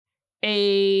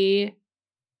a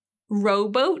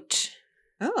rowboat.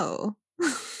 Oh.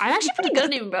 I'm actually pretty good at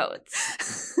naming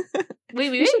boats. We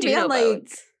You should do be know on, like,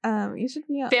 boats. You should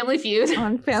be Family Feud.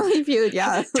 on Family Feud,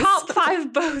 yeah. Top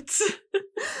 5 boats.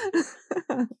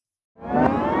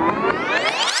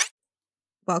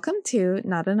 Welcome to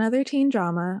Not Another Teen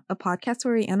Drama, a podcast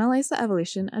where we analyze the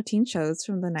evolution of teen shows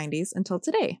from the 90s until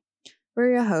today.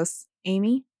 We're your hosts,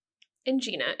 Amy and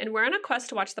Gina, and we're on a quest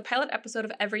to watch the pilot episode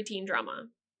of every teen drama.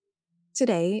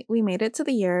 Today, we made it to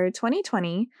the year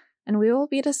 2020, and we will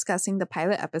be discussing the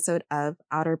pilot episode of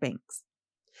Outer Banks.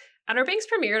 Outer Banks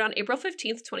premiered on April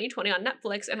 15th, 2020 on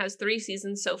Netflix and has 3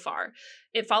 seasons so far.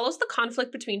 It follows the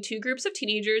conflict between 2 groups of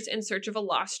teenagers in search of a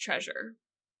lost treasure.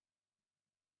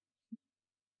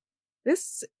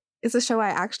 This is a show I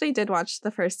actually did watch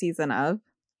the first season of.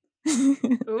 Ooh.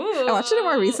 I watched it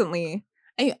more recently.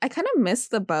 I kind of missed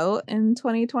the boat in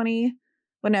 2020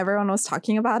 when everyone was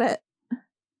talking about it.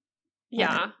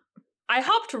 Yeah. I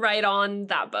hopped right on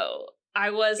that boat. I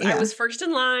was first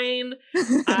in line.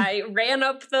 I ran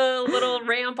up the little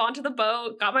ramp onto the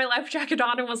boat, got my life jacket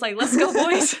on, and was like, let's go,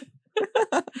 boys.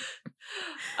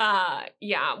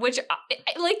 Which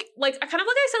like kind of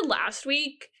like I said last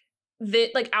week,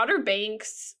 that like Outer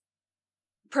Banks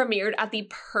premiered at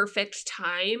the perfect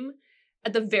time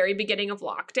at the very beginning of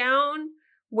lockdown,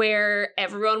 where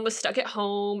everyone was stuck at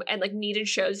home and like needed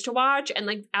shows to watch, and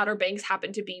like Outer Banks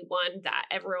happened to be one that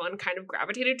everyone kind of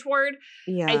gravitated toward.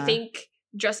 Yeah. I think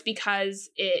just because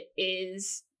it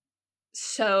is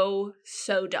so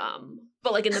dumb,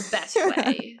 but like in the best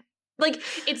way. Like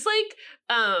it's like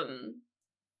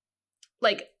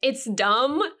it's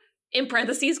dumb in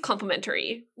parentheses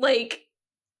complimentary. Like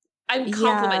I'm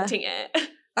complimenting it.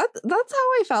 That's how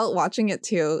I felt watching it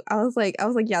too. I was like,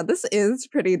 yeah, this is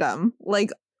pretty dumb.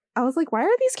 Like, I was like, why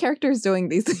are these characters doing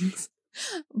these things?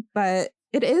 But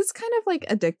it is kind of like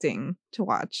addicting to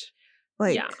watch.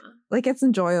 Like, like it's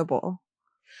enjoyable.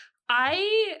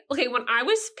 When I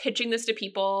was pitching this to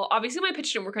people, obviously my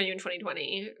pitch didn't work on you in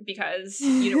 2020 because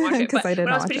you didn't watch it. But when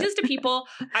I was pitching this to people,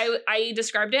 I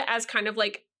described it as kind of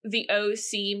like the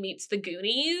OC meets the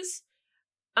Goonies,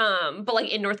 but like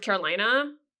in North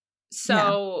Carolina.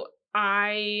 So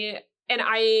I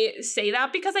say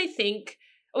that because I think,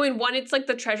 one, it's like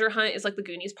the treasure hunt is like the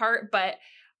Goonies part, but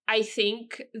I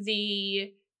think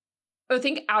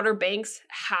Outer Banks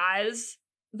has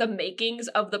the makings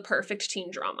of the perfect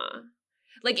teen drama.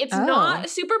 Like it's not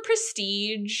super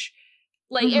prestige.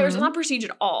 Like it's not prestige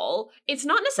at all. It's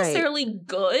not necessarily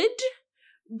good,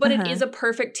 but it is a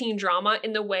perfect teen drama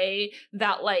in the way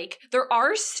that like there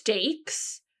are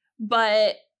stakes,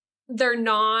 but they're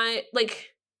not like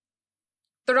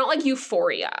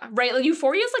Euphoria, right? Like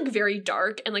Euphoria is like very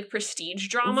dark and like prestige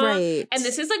drama. Right. And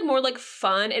this is like more like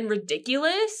fun and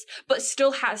ridiculous, but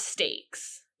still has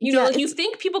stakes. You know, like you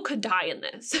think people could die in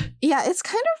this. Yeah, it's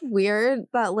kind of weird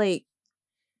that like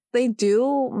they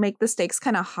do make the stakes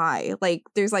kind of high. Like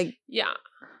there's like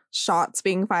shots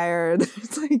being fired.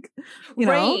 There's like, you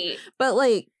know, but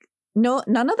like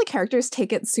none of the characters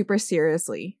take it super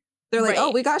seriously. They're like,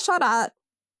 oh, we got shot at.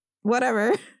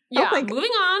 Whatever. Yeah, like,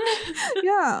 moving on.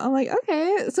 Yeah, I'm like,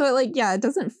 okay. So it like, it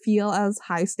doesn't feel as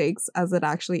high stakes as it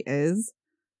actually is.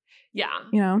 Yeah.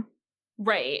 You know?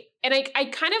 Right. And I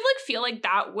kind of like feel like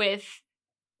that with,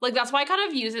 like, that's why I kind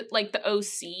of use it like the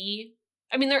OC.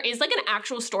 I mean, there is like an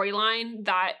actual storyline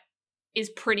that is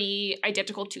pretty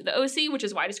identical to the OC, which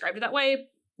is why I described it that way,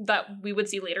 that we would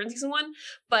see later in season 1.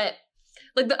 But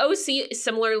like the OC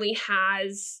similarly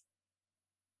has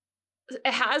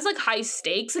like high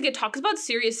stakes. Like it talks about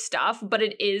serious stuff, but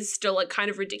it is still like kind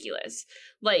of ridiculous.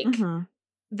 Like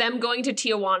them going to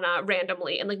Tijuana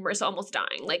randomly and like Marissa almost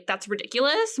dying. Like that's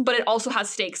ridiculous, but it also has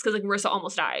stakes because like Marissa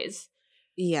almost dies.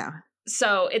 Yeah.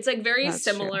 So it's like very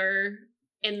similar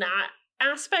in that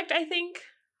aspect, I think.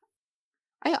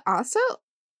 I also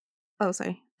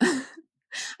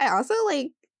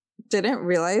like didn't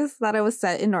realize that it was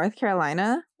set in North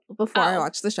Carolina before I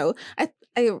watched the show.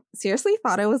 I seriously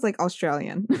thought it was like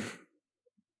Australian.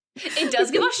 It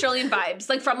does give Australian vibes,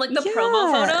 like from like the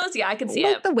promo photos. Yeah, I can see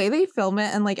it. The way they film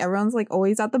it, and like everyone's like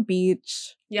always at the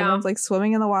beach. Yeah, everyone's like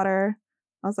swimming in the water.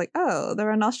 I was like, oh,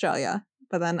 they're in Australia.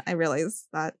 But then I realized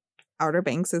that Outer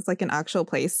Banks is like an actual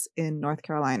place in North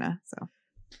Carolina. So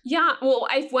yeah, well,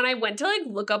 when I went to like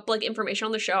look up like information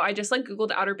on the show, I just like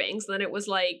Googled Outer Banks, and then it was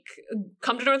like,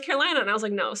 come to North Carolina, and I was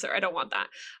like, no, sir, I don't want that.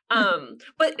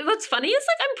 But what's funny is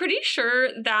like I'm pretty sure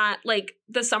that like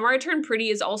The Summer I Turned Pretty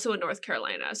is also in North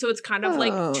Carolina, so it's kind of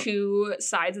like two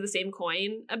sides of the same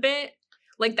coin a bit.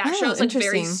 Like that show's like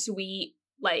very sweet,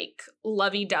 like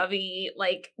lovey-dovey,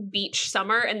 like beach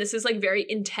summer, and this is like very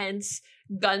intense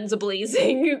guns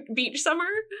a-blazing beach summer.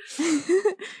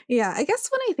 Yeah, I guess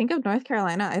when I think of North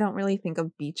Carolina, I don't really think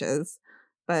of beaches,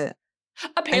 but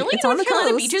apparently North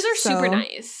Carolina beaches are super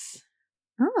nice.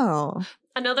 Oh.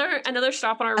 Another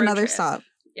stop on our road Another trip. stop.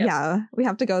 Yep. Yeah, we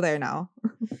have to go there now.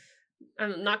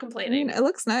 I'm not complaining. I mean, it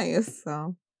looks nice,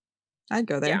 so I'd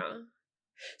go there. Yeah.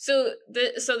 So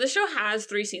this show has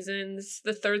 3 seasons.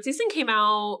 The 3rd season came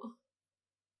out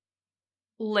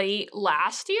late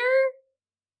last year.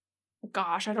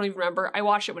 Gosh, I don't even remember. I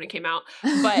watched it when it came out,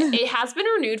 but it has been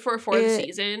renewed for a 4th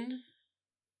season.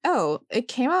 Oh, it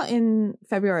came out in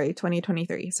February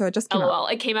 2023, so it just came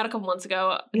out. It came out a couple months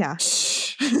ago. Yeah.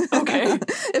 Okay.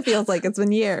 It feels like it's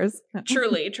been years.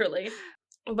 Truly.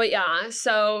 But yeah,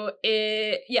 so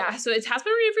it has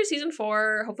been renewed for season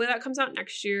 4. Hopefully that comes out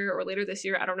next year or later this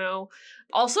year. I don't know.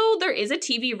 Also, there is a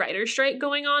TV writer's strike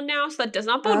going on now, so that does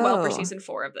not bode well for season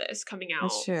 4 of this coming out.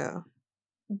 That's true.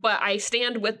 But I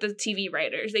stand with the TV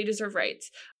writers. They deserve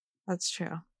rights. That's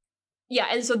true. Yeah,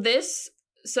 and so this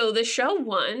show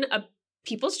won a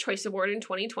People's Choice Award in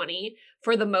 2020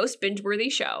 for the most binge-worthy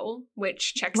show,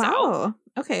 which checks out. Wow.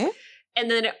 Okay. And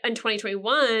then in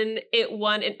 2021, it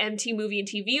won an MTV Movie and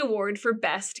TV Award for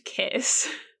Best Kiss.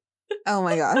 Oh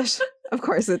my gosh. Of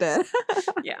course it did.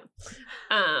 Yeah.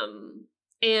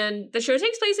 And the show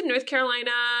takes place in North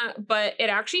Carolina, but it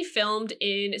actually filmed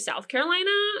in South Carolina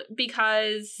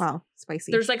because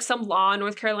spicy. There's like some law in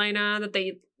North Carolina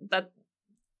that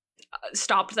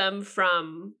stopped them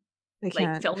from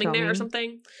like filming there or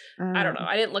something. I don't know.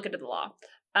 I didn't look into the law.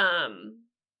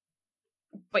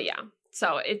 But yeah.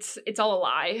 So it's all a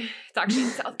lie. It's actually in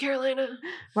South Carolina.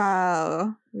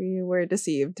 Wow. We were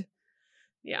deceived.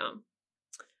 Yeah.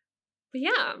 But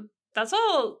yeah. That's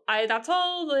all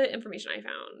the information I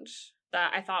found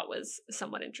that I thought was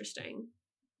somewhat interesting.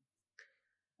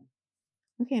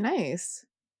 Okay, nice.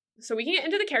 So we can get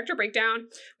into the character breakdown.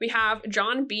 We have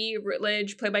John B.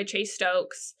 Rutledge, played by Chase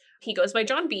Stokes. He goes by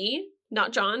John B.,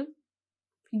 not John.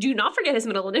 Do not forget his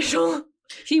middle initial.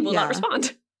 He will not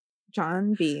respond.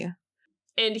 John B.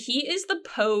 And he is the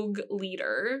Pogue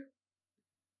leader,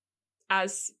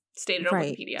 as stated on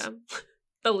Wikipedia.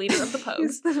 The leader of the Pogues.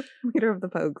 He's the leader of the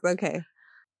Pogues. Okay.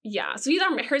 Yeah. So he's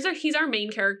our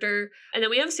main character. And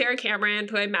then we have Sarah Cameron,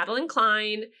 played by Madeline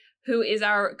Klein, who is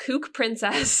our kook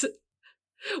princess,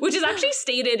 which is actually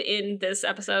stated in this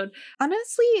episode.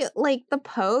 Honestly, like the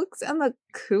Pogues and the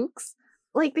kooks,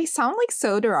 like they sound like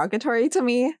so derogatory to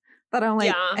me that I'm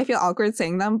like, I feel awkward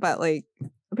saying them, but like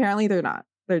apparently they're not.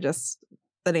 They're just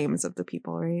the names of the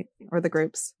people, right? Or the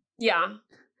groups. Yeah.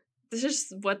 This is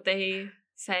just what they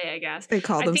say, I guess. They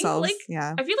call themselves,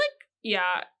 I feel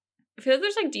like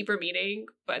there's like deeper meaning,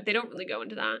 but they don't really go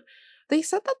into that. They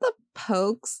said that the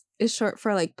Pogues is short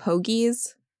for like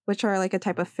pogies, which are like a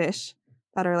type of fish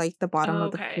that are like the bottom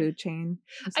of the food chain.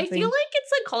 I feel like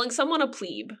it's like calling someone a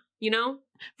plebe, you know?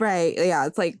 Right. Yeah.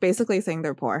 It's like basically saying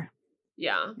they're poor.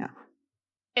 Yeah. Yeah.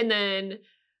 And then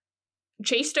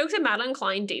Chase Stokes and Madeline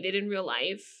Klein dated in real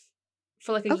life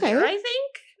for like a year, I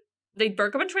think. They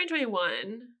broke up in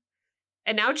 2021.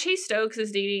 And now Chase Stokes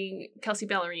is dating Kelsey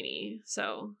Ballerini.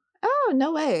 So. Oh,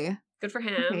 no way. Good for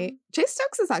him. Okay. Chase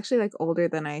Stokes is actually like older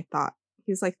than I thought.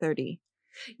 He's like 30.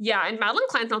 Yeah, and Madeline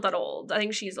Klein's not that old. I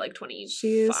think she's like 25.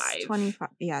 She's 25.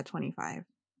 Yeah, 25.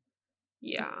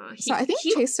 Yeah. So I think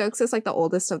Chase Stokes is like the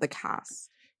oldest of the cast.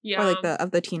 Yeah. Or like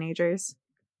of the teenagers.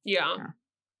 Yeah.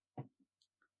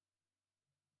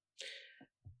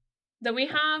 Then we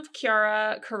have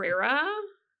Kiara Carrera,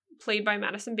 played by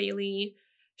Madison Bailey.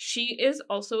 She is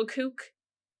also a kook,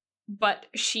 but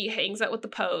she hangs out with the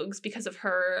Pogues because of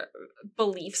her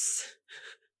beliefs.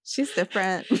 She's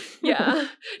different. Yeah.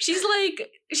 She's like,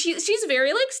 she's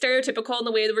very like stereotypical in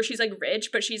the way where she's like rich,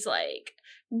 but she's like,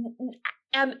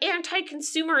 I'm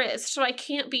anti-consumerist, so I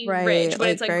can't be rich. But like,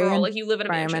 it's like, girl, like you live in a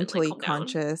mansion. Environmentally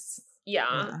conscious.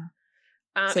 Yeah.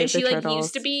 And she like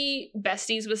used to be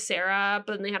besties with Sarah,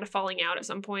 but then they had a falling out at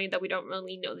some point that we don't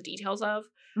really know the details of.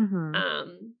 Mm-hmm.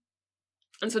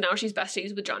 And so now she's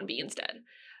besties with John B instead.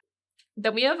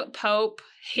 Then we have Pope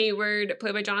Hayward,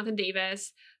 played by Jonathan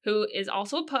Davis, who is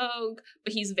also a Pogue,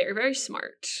 but he's very, very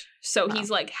smart. So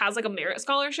he's like has like a merit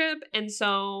scholarship, and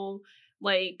so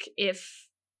like if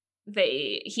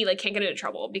he like can't get into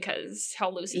trouble because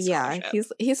he'll lose his scholarship. Yeah,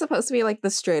 he's supposed to be like the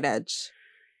straight edge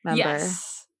member.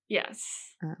 Yes. Yeah.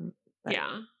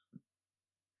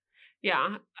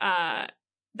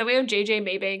 Then we have JJ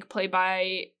Maybank, played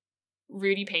by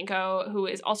Rudy Panko, who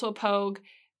is also a Pogue,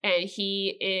 and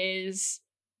he is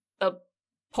a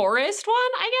poorest one,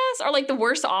 I guess, or like the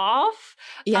worst off.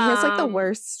 Yeah, he has like the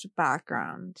worst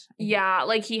background. Yeah,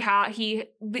 like they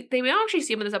may not actually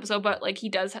see him in this episode, but like he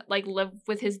does like live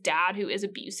with his dad who is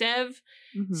abusive.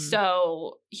 Mm-hmm.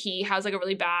 So he has like a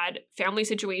really bad family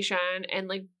situation and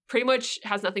like pretty much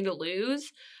has nothing to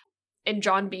lose. And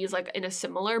John B is like in a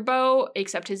similar boat,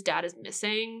 except his dad is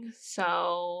missing.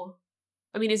 So,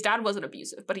 I mean, his dad wasn't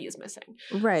abusive, but he is missing.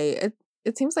 Right.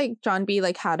 It seems like John B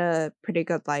like had a pretty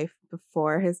good life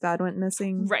before his dad went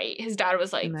missing. Right. His dad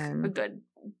was like a good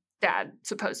dad,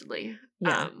 supposedly.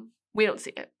 Yeah. We don't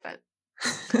see it, but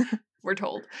we're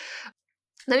told.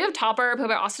 Then we have Topper, played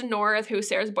by Austin North, who's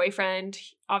Sarah's boyfriend.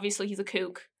 Obviously, he's a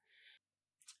kook.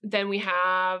 Then we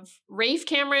have Rafe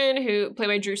Cameron, who played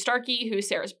by Drew Starkey, who's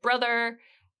Sarah's brother.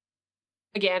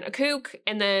 Again, a kook.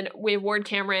 And then we have Ward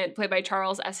Cameron, played by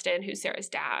Charles Eston, who's Sarah's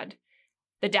dad.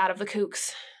 The dad of the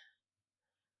kooks.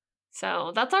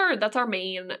 So that's our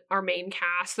main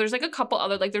cast. There's like a couple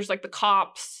other, like there's like the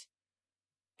cops.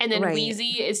 And then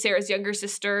Wheezy is Sarah's younger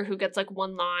sister who gets like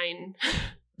one line.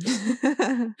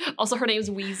 Also, her name's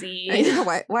Wheezy. I know,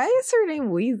 why is her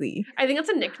name Wheezy? I think it's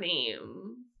a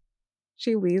nickname.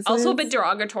 She wheezes. Also a bit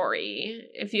derogatory,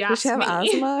 if you ask me. Does she have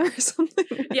asthma or something?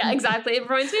 Yeah, exactly. It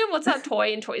reminds me of what's that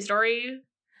toy in Toy Story?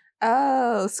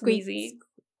 Oh, Wheezy.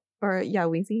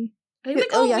 Wheezy. I think they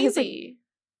call him Wheezy.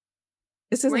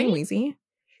 Is his name Wheezy?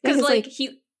 Because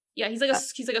he's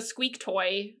like a squeak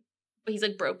toy, but he's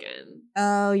like broken.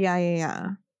 Oh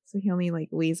yeah. So he only like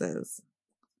wheezes.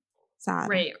 Sad.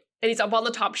 Right. And he's up on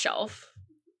the top shelf.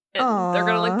 And they're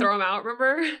gonna like throw him out,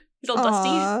 remember? He's all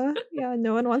dusty. Yeah,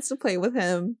 no one wants to play with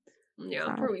him. Yeah,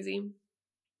 sad. Poor Wheezy.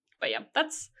 But yeah,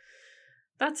 that's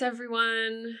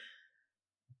everyone.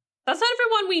 That's not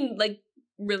everyone we like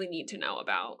really need to know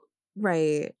about.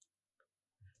 Right.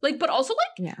 Like, but also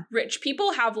like rich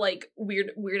people have like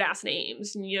weird ass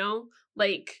names, you know?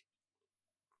 Like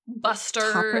Buster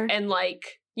Topper. And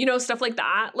like, you know, stuff like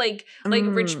that. Like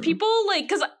rich people, like,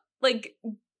 cause like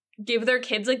give their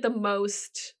kids like the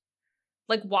most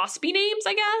like waspy names,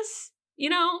 I guess, you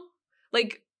know?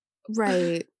 Like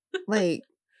right. Like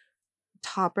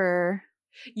Topper.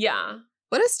 Yeah.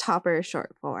 What is Topper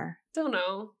short for? Don't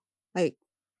know.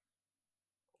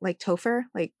 Like Topher?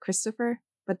 Like Christopher?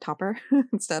 But Topper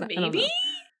instead. Maybe?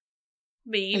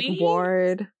 Like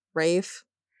Ward, Rafe.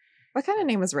 What kind of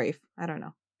name is Rafe? I don't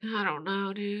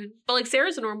know, dude. But like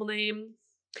Sarah's a normal name.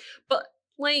 But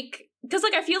like, because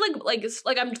like I feel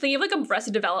like I'm thinking of like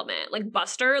Arrested Development, like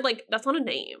Buster. Like that's not a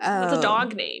name. That's a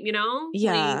dog name, you know?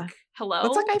 Yeah. Like, hello.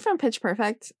 What's that guy from Pitch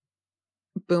Perfect?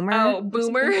 Boomer. Oh,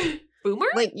 Boomer. Boomer.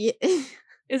 Like, yeah.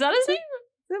 Is that his name?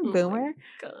 Is it Boomer?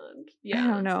 God. Yeah. I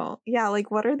don't know. Yeah.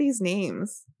 Like, what are these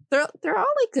names? They're all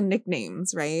like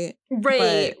nicknames, right?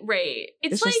 Right. Right.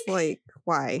 It's like, just like,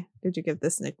 why did you give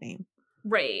this nickname?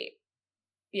 Right.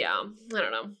 Yeah. I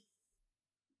don't know.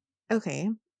 Okay.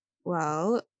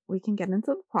 Well, we can get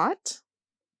into the plot.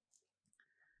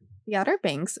 The Outer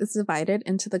Banks is divided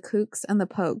into the kooks and the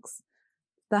pokes,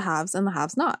 the haves and the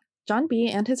haves not. John B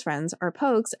and his friends are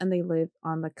pokes and they live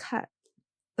on the cut.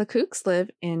 The kooks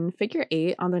live in Figure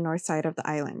 8 on the north side of the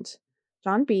island.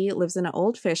 John B lives in an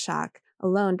old fish shack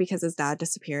alone because his dad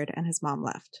disappeared and his mom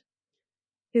left.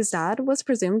 His dad was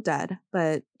presumed dead,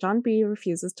 but John B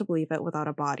refuses to believe it without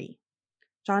a body.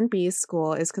 John B's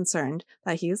school is concerned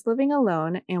that he is living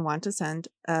alone and want to send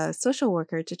a social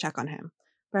worker to check on him,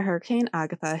 but Hurricane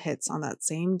Agatha hits on that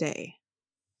same day.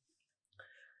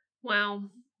 Wow.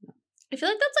 I feel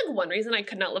like that's like one reason I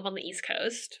could not live on the East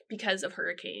Coast, because of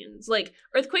hurricanes. Like,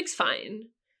 earthquakes, fine.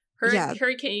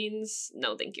 Hurricanes,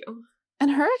 no thank you.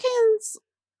 And hurricanes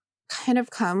kind of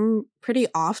come pretty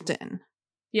often.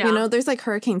 Yeah. You know, there's like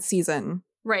hurricane season.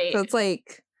 Right. So it's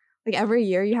like every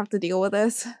year you have to deal with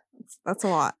this. That's a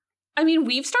lot. I mean,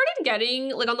 we've started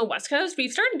getting, like on the West Coast,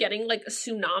 we've started getting like a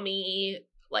tsunami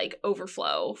like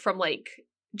overflow from like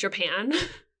Japan.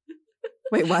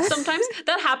 Wait, what? Sometimes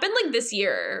that happened like this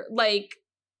year. Like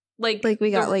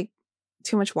we got like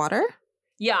too much water?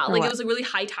 Yeah, like it was a really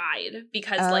high tide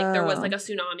because like there was like a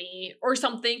tsunami or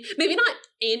something. Maybe not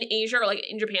in Asia or like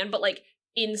in Japan, but like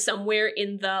in somewhere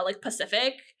in the like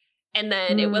Pacific. And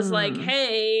then it was like,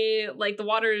 hey, like the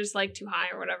water is like too high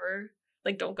or whatever.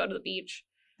 Like don't go to the beach.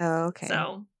 Oh, okay.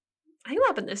 So I think it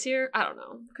happened this year. I don't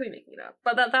know. Could be making it up.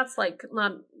 But that's like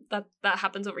not that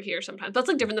happens over here sometimes. That's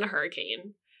like different than a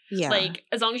hurricane. Yeah. Like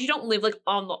as long as you don't live like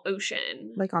on the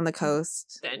ocean. Like on the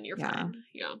coast. Then you're fine.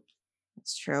 Yeah.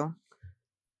 That's true.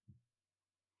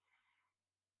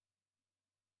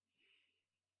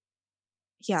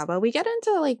 Yeah, but we get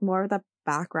into like more of the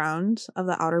background of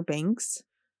the Outer Banks.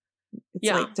 It's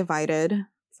like divided.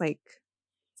 It's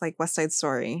like West Side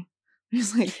Story.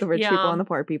 There's like the rich people and the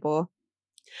poor people.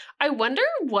 I wonder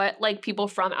what like people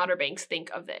from Outer Banks think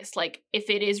of this. Like if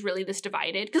it is really this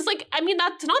divided. Because like, I mean,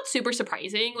 that's not super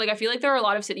surprising. Like I feel like there are a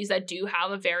lot of cities that do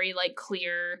have a very like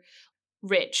clear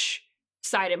rich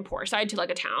side and poor side to like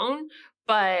a town.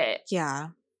 But yeah.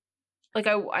 Like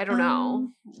I don't know.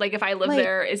 Like if I live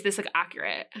there, is this like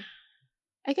accurate?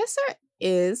 I guess there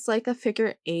is like a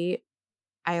figure 8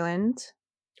 island.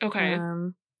 Okay.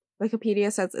 Wikipedia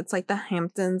says it's like the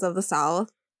Hamptons of the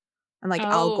South. And like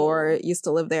Al Gore used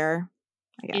to live there,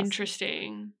 I guess.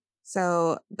 Interesting.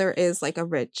 So there is like a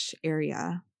rich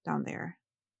area down there.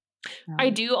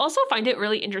 I do also find it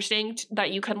really interesting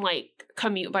that you can like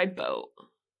commute by boat.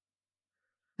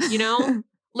 You know?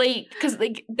 Like, because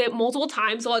like multiple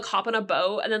times they'll like hop on a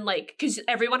boat and then like, because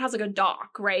everyone has like a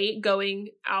dock, right? Going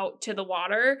out to the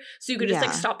water. So you could just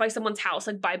like stop by someone's house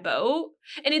like by boat.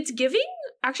 And it's giving,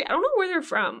 actually, I don't know where they're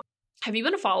from. Have you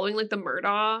been following like the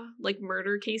Murdaugh like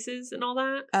murder cases and all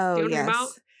that? Oh, do you know what I'm about?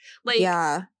 Like,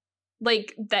 yeah,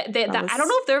 like that I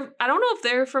don't know if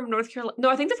they're from North Carolina. No,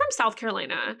 I think they're from South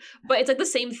Carolina. But it's like the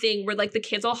same thing where like the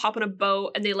kids all hop on a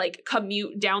boat and they like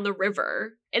commute down the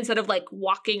river instead of like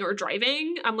walking or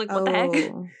driving. I'm like, what the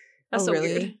heck? That's so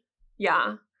really? weird.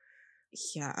 Yeah.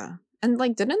 Yeah. And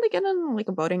like, didn't they get in like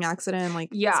a boating accident? Like,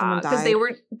 yeah, because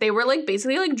they were like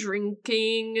basically like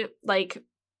drinking like.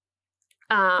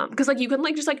 Because like you can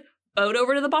like just like boat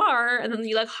over to the bar and then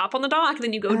you like hop on the dock and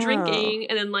then you go drinking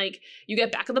and then like you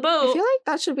get back on the boat. I feel like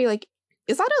that should be like,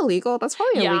 is that illegal? That's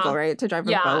probably illegal, right? To drive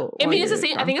a boat. I mean, it's the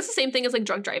same. I think it's the same thing as like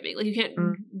drunk driving. Like you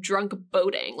can't drunk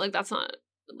boating. Like that's not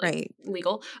like,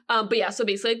 legal. But yeah, so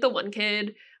basically like the one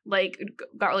kid like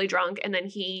got really drunk and then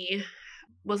he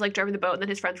was like driving the boat and then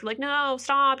his friends were like, no,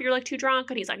 stop, you're like too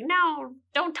drunk. And he's like, no,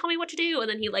 don't tell me what to do. And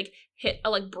then he like hit a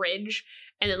like bridge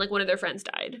and then like one of their friends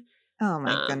died. Oh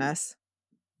my goodness.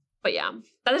 But yeah,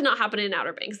 that does not happen in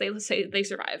Outer Banks. They say they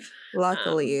survive.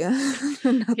 Luckily.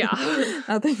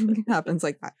 Nothing happens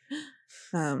like that.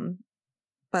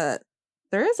 But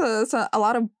there is a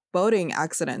lot of boating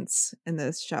accidents in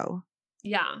this show.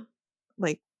 Yeah.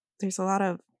 Like there's a lot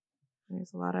of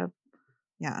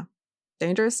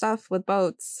dangerous stuff with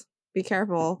boats. Be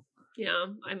careful. Yeah,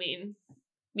 I mean,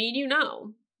 me and you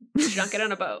know. You should not get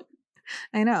on a boat.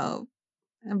 I know.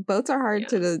 And boats are hard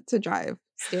to drive,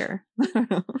 steer.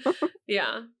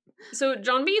 Yeah. So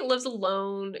John B lives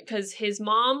alone because his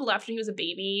mom left when he was a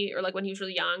baby or like when he was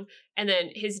really young. And then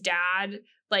his dad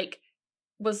like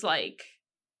was like,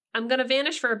 I'm going to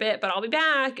vanish for a bit, but I'll be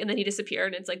back. And then he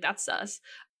disappeared. And it's like, that's sus.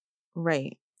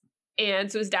 Right.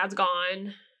 And so his dad's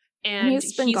gone. And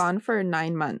he's been gone for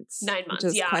 9 months. 9 months,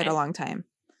 which is quite a long time.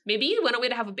 Maybe he went away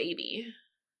to have a baby.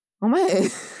 Oh my.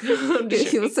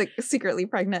 He was like secretly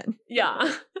pregnant.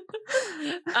 Yeah.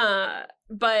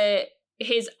 But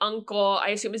his uncle, I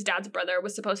assume his dad's brother,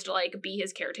 was supposed to like be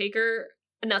his caretaker.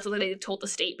 And that's what they told the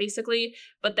state basically.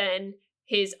 But then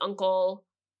his uncle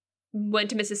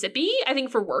went to Mississippi, I think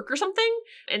for work or something.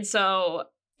 And so,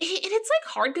 and it's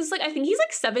like hard because like I think he's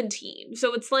like 17.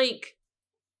 So it's like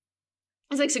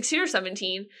 16 or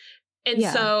 17. And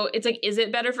so it's like, is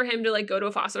it better for him to like go to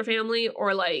a foster family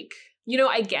or like, you know,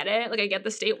 I get it. Like, I get the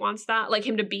state wants that, like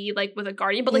him to be like with a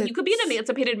guardian, but like you could be an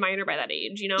emancipated minor by that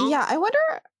age, you know? Yeah,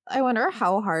 I wonder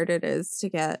how hard it is to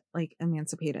get like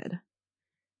emancipated.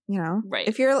 You know, right?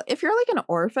 If you're like an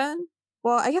orphan,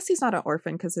 well, I guess he's not an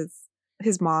orphan because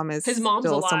his mom's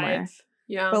still alive. Somewhere.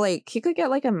 Yeah, but like he could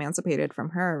get like emancipated from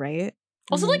her, right?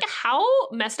 Also, like, how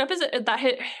messed up is it that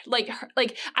like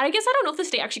I guess I don't know if the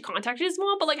state actually contacted his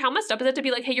mom, but like, how messed up is it to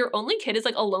be like, hey, your only kid is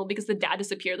like alone because the dad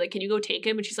disappeared. Like, can you go take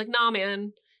him? And she's like, nah,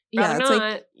 man. Yeah, it's not.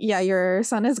 Like, yeah, your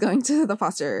son is going to the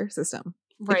foster system.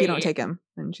 Right. If you don't take him.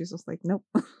 And she's just like, nope.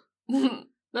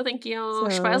 No, thank you. So,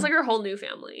 she has like her whole new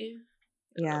family.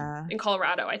 Yeah. In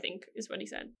Colorado, I think is what he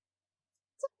said.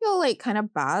 I feel like kind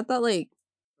of bad that like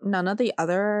none of the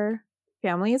other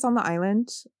families on the island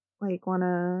like want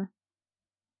to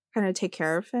kind of take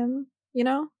care of him, you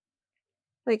know?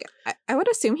 Like I would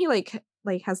assume he like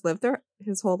has lived there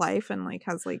his whole life and like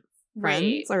has like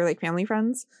friends or like family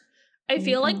friends. I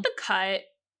feel like the cut,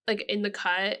 like in the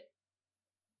cut,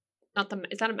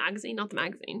 is that a magazine? Not the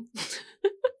magazine.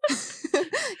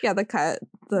 Yeah, the cut,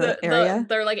 the area.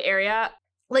 Their like area.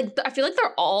 Like I feel like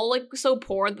they're all like so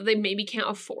poor that they maybe can't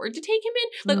afford to take him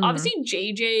in. Like obviously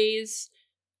JJ's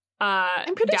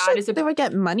I'm pretty sure they would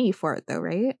get money for it though,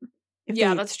 right?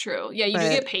 That's true. Yeah, you do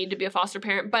get paid to be a foster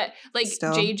parent, but like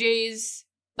still. JJ's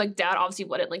like dad obviously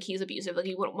wouldn't, like he's abusive, like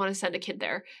he wouldn't want to send a kid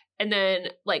there. And then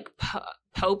like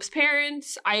Pope's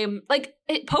parents,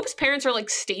 Pope's parents are like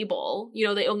stable, you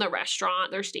know, they own the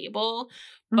restaurant, they're stable,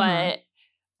 but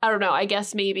I don't know, I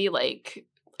guess maybe like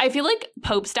I feel like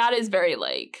Pope's dad is very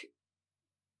like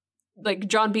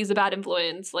John B's a bad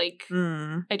influence. Like,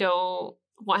 I don't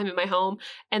want him in my home.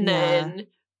 And then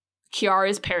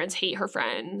Kiara's parents hate her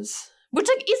friends. Which,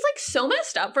 like, is, like, so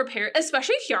messed up for parents,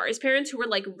 especially Kiara's parents who were,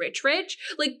 like, rich.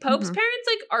 Like, Pope's parents,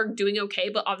 like, are doing okay,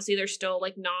 but obviously they're still,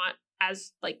 like, not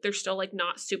as, like, they're still, like,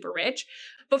 not super rich.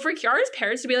 But for Kiara's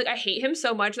parents to be like, I hate him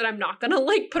so much that I'm not gonna,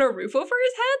 like, put a roof over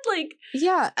his head, like...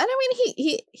 Yeah, and I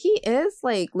mean, he is,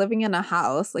 like, living in a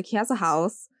house. Like, he has a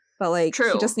house, but, like,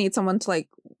 he just needs someone to, like,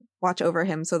 watch over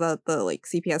him so that the, like,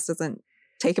 CPS doesn't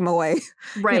take him away.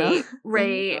 Right, you know?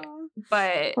 right.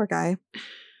 But... Poor guy.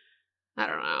 I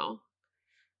don't know.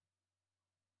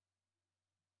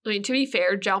 I mean, to be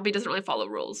fair, John B doesn't really follow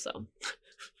rules, so...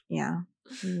 Yeah,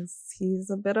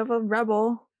 he's a bit of a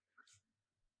rebel.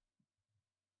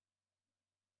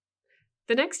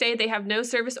 The next day, they have no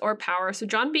service or power, so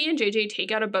John B and JJ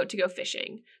take out a boat to go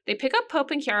fishing. They pick up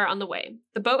Pope and Kiara on the way.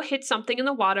 The boat hits something in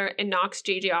the water and knocks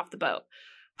JJ off the boat.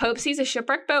 Pope sees a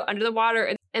shipwrecked boat under the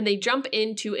water, and they jump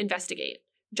in to investigate.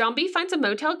 John B finds a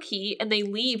motel key, and they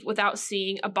leave without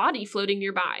seeing a body floating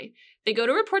nearby. They go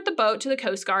to report the boat to the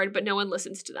Coast Guard, but no one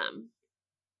listens to them.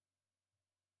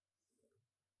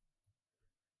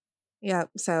 Yep,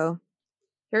 so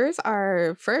here's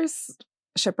our first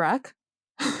shipwreck.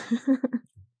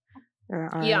 There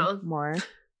are more.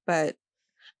 But,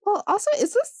 well, also,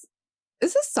 is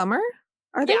this summer?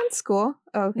 Are they in school?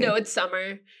 Oh, okay. No, it's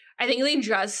summer. I think they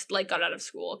just, like, got out of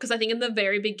school. Because I think in the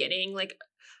very beginning, like,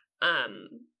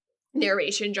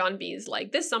 narration, John B's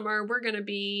like, this summer, we're going to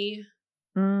be...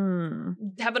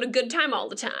 having a good time all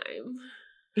the time.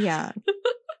 Yeah.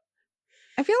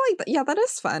 I feel like, that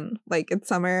is fun. Like, it's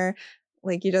summer,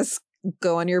 like, you just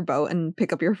go on your boat and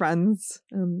pick up your friends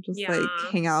and just, like,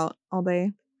 hang out all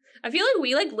day. I feel like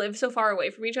we, like, live so far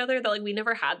away from each other that, like, we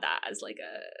never had that as, like,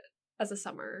 as a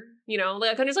summer, you know?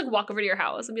 Like, I couldn't just, like, walk over to your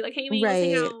house and be like, hey, let's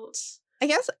hang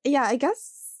out. I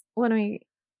guess when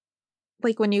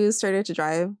when you started to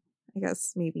drive, I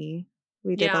guess maybe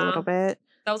we did a little bit.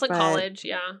 That was, like, college,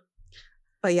 yeah.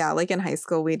 But yeah, like in high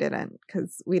school, we didn't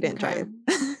because we didn't drive.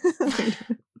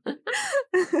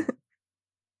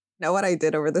 Know what I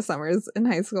did over the summers in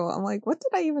high school? I'm like, what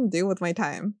did I even do with my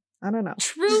time? I don't know.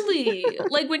 Truly.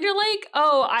 Like when you're like,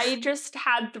 oh, I just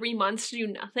had 3 months to do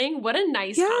nothing. What a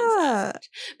nice concept.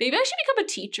 Maybe I should become a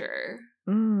teacher.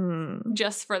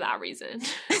 Just for that reason.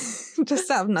 Just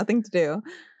to have nothing to do.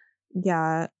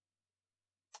 Yeah.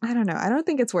 I don't know. I don't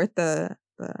think it's worth the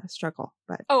struggle,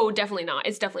 but definitely not.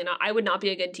 It's definitely not. I would not be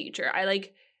a good teacher.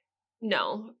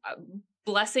 No.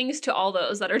 Blessings to all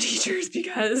those that are teachers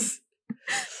because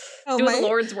doing the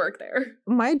Lord's work there.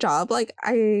 My job,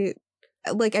 I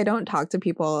don't talk to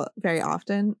people very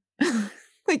often,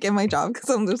 like in my job, because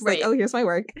I'm just like, oh, here's my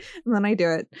work, and then I do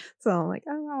it. So I'm like,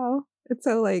 oh wow, it's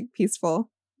so like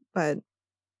peaceful, but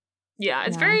yeah,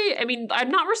 it's very. I mean, I'm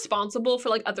not responsible for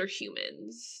like other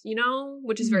humans, you know,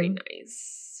 which is very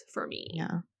nice for me.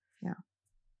 Yeah.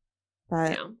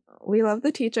 But we love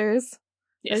the teachers.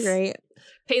 Yes. They're great.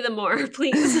 Pay them more,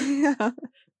 please.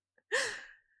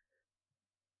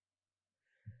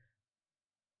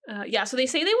 So they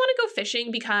say they want to go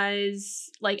fishing because,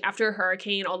 like, after a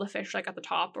hurricane, all the fish, like, at the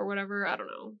top or whatever. I don't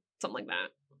know. Something like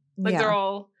that. Like, they're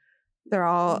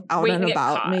all out and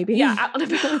about, maybe. Yeah, out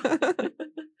and about.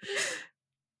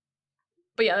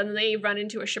 But yeah, then they run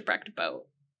into a shipwrecked boat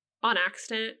on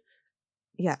accident.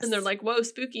 Yes. And they're like, whoa,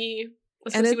 spooky.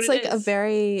 And it's like a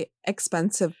very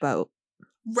expensive boat.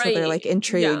 Right. So they're like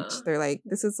intrigued. Yeah. They're like,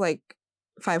 this is like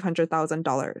 $500,000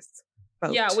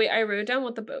 boat. Yeah, wait, I wrote down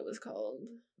what the boat was called.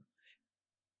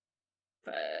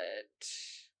 But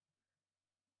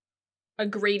a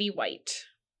Grady White.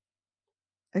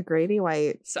 A Grady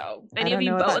White. So any of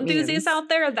you boat enthusiasts out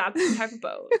there, that's the type of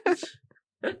boat.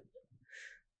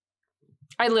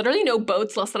 I literally know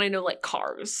boats less than I know like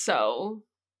cars, so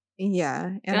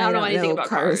yeah. And I don't know anything about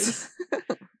cars.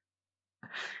 It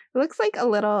looks like a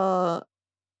little,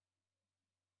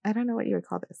 I don't know what you would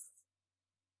call this.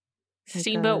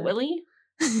 Steamboat Willie?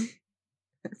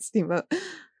 Steamboat.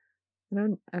 I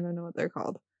don't know what they're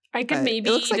called. I could maybe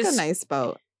it looks like a nice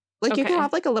boat. Like you could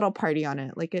have like a little party on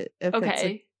it. Like if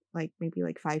it's like maybe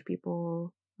like 5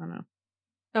 people. I don't know.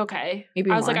 Okay. Maybe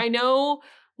I was like, I know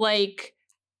like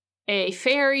a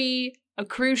ferry, a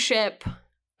cruise ship,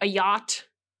 a yacht.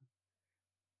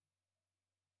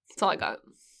 That's all I got.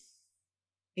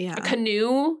 Yeah. A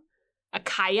canoe, a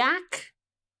kayak,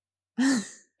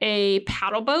 a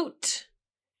paddle boat,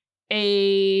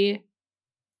 a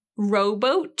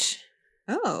rowboat.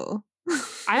 Oh.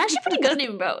 I'm actually pretty good at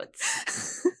naming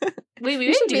boats. Wait,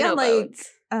 maybe I do know boats.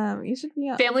 You should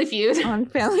be Family Feud. On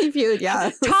Family Feud,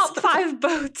 yeah. Top 5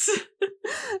 boats.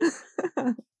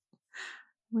 Oh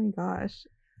my gosh.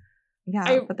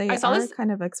 Yeah, but they are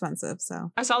kind of expensive,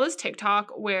 so. I saw this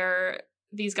TikTok where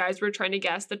these guys were trying to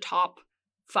guess the top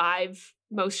 5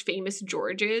 most famous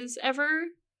Georges ever.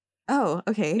 Oh,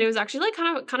 okay. And it was actually like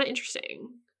kind of interesting.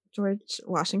 George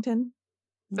Washington?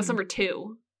 That's number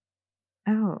 2.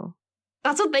 Oh.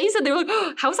 That's what they said. They were like,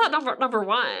 oh, how's that number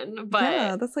 1? But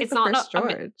yeah, that's like it's the first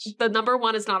George. The number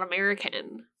 1 is not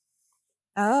American.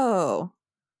 Oh.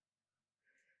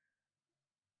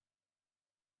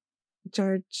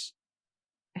 George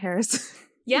Harrison.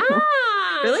 Yeah.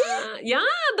 Really? Yeah,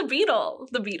 the Beatle.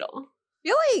 I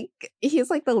feel like he's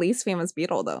like the least famous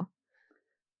Beatle though.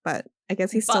 But I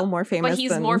guess he's still more famous. But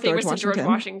he's more famous than George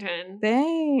Washington.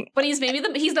 Dang. But he's maybe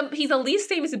he's the least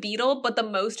famous Beatle, but the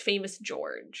most famous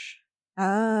George.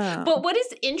 Oh. But what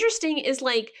is interesting is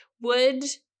like who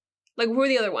are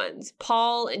the other ones?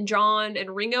 Paul and John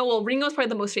and Ringo. Well, Ringo's probably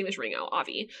the most famous Ringo,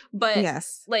 Avi. But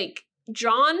yes, like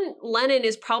John Lennon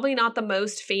is probably not the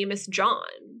most famous John,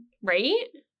 right?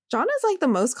 John is like the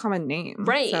most common name.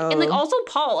 Right. So. And like also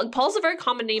Paul. Like Paul's a very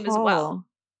common name as well.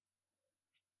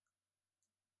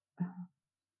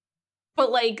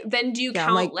 But like then do you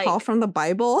count like Paul from the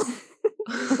Bible?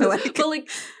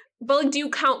 But do you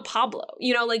count Pablo?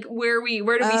 You know, like where do we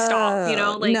stop? You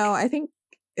know, like no, I think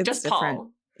it's just different.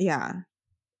 Paul. Yeah.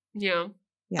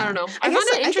 I don't know. I find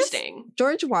it interesting.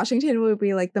 George Washington would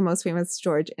be like the most famous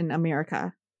George in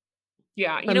America.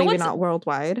 Yeah, but maybe not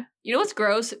worldwide. You know what's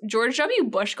gross? George W.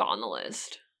 Bush got on the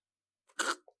list.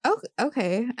 Oh,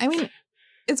 okay. I mean,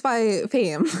 it's by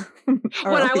fame. When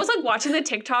I was like watching the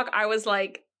TikTok, I was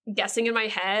like guessing in my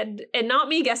head, and not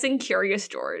me guessing Curious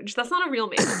George. That's not a real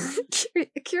man.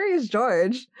 Curious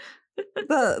George,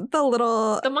 the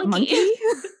monkey.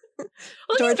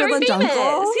 Well, George of the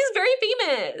Jungle. He's very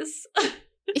famous.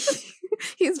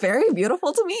 He's very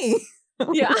beautiful to me.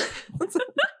 Yeah. What's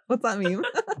that mean?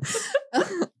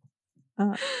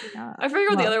 Yeah. I forget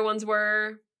what the other ones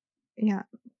were. Yeah.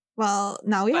 Well,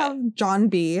 now we have John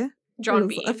B. John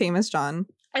B. A famous John.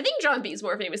 I think John B is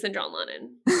more famous than John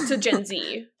Lennon. To Gen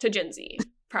Z.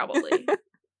 Probably.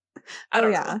 I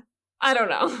don't know. I don't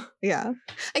know. Yeah.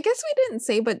 I guess we didn't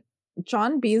say, but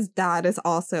John B's dad is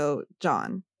also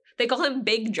John. They call him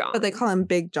Big John. But they call him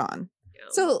Big John. Yeah.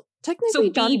 So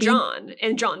technically John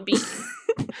and John B.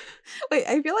 Wait,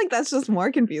 I feel like that's just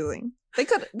more confusing. They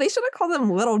should have called him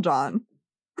Little John.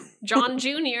 John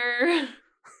Jr.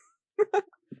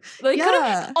 They could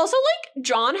have also like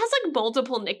John has like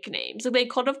multiple nicknames. Like they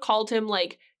could have called him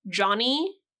like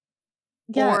Johnny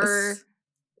or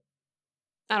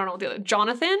I don't know the other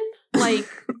Jonathan. Like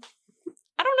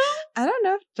I don't know. I don't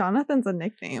know if Jonathan's a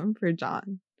nickname for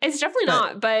John. It's definitely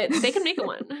not, but they can make it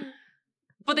one.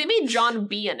 But they made John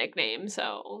B a nickname,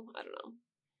 so I don't know.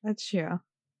 That's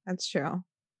true.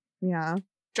 Yeah.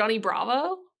 Johnny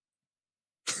Bravo?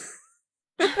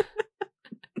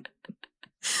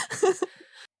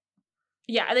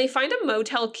 Yeah, and they find a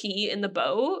motel key in the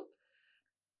boat,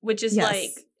 which is like,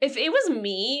 if it was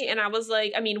me and I was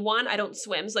like, I mean, one, I don't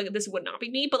swim, so like this would not be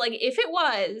me, but like if it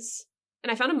was,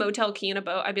 and I found a motel key in a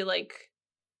boat, I'd be like,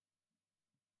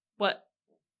 what?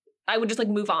 I would just like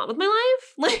move on with my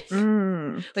life. Like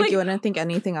you wouldn't think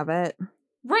anything of it.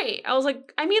 Right. I was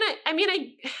like, I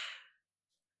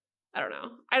don't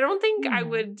know. I don't think I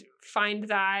would find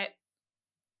that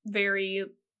very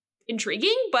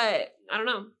intriguing, but I don't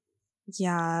know.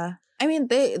 Yeah. I mean,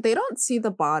 they don't see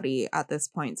the body at this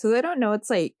point, so they don't know it's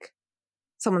like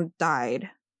someone died.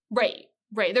 Right.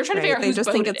 They're trying to figure out whose boat They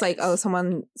just think it's like, oh,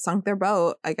 someone sunk their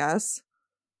boat, I guess.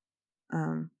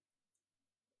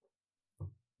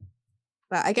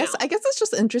 But I guess it's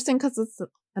just interesting because it's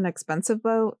an expensive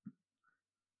boat.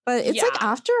 But it's like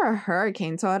after a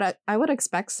hurricane, so I would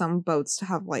expect some boats to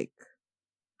have like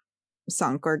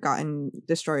sunk or gotten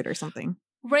destroyed or something.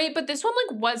 Right, but this one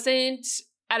like wasn't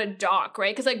at a dock,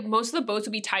 right? Because like most of the boats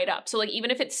would be tied up. So like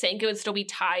even if it sank, it would still be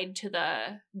tied to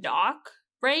the dock,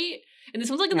 right? And this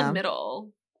one's like in the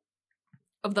middle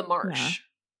of the marsh.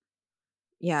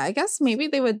 Yeah, I guess maybe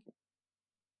they would,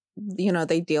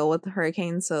 they deal with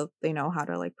hurricanes, so they know how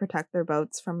to like protect their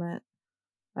boats from it.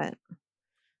 But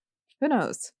who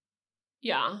knows?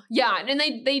 Yeah. And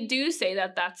they do say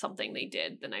that that's something they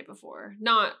did the night before.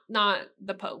 Not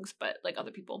the Pogues, but like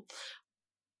other people.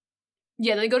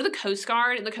 Yeah, they go to the Coast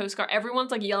Guard, and the Coast Guard, everyone's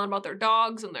like yelling about their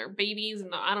dogs and their babies and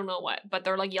I don't know what, but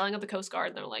they're like yelling at the Coast Guard,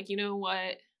 and they're like, you know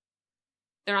what?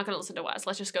 They're not going to listen to us.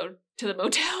 Let's just go to the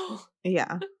motel.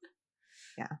 Yeah.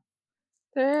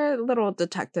 They're little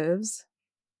detectives.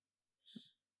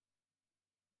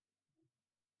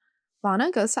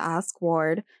 Lana goes to ask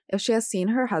Ward if she has seen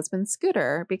her husband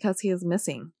Scooter because he is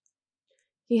missing.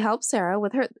 He helped Sarah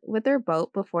with their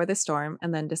boat before the storm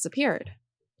and then disappeared.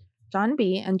 John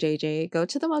B. and JJ go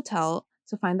to the motel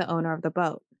to find the owner of the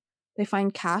boat. They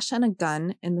find cash and a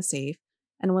gun in the safe,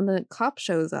 and when the cops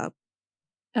show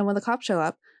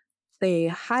up, they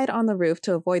hide on the roof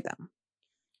to avoid them.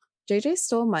 JJ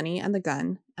stole money and the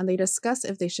gun, and they discuss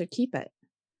if they should keep it.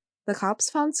 The cops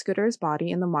found Scooter's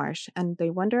body in the marsh, and they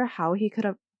wonder how he could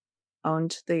have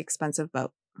owned the expensive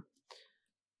boat.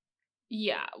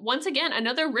 Yeah. Once again,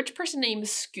 another rich person named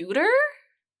Scooter?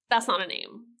 That's not a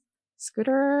name.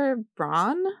 Scooter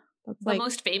Braun? That's the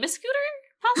most famous Scooter,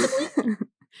 possibly?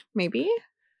 Maybe.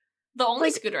 The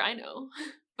only Scooter I know,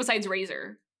 besides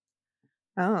Razor.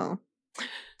 Oh.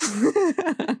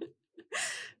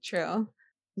 True.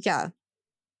 Yeah.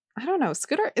 I don't know.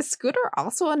 Is Scooter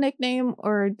also a nickname,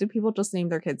 or do people just name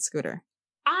their kids Scooter?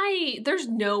 There's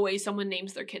no way someone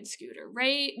names their kid Scooter,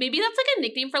 right? Maybe that's like a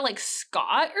nickname for like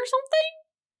Scott or something?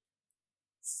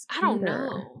 Scooter. I don't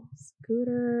know.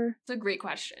 Scooter. It's a great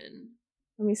question.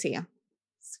 Let me see.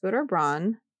 Scooter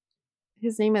Braun.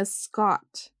 His name is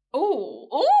Scott.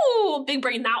 Oh, big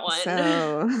brain that one.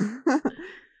 So,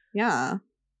 yeah,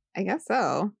 I guess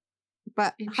so.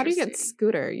 But how do you get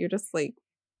Scooter? You're just like,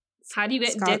 how do you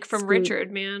get Dick from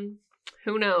Richard, man?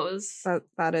 Who knows?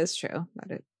 That is true.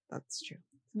 That's true.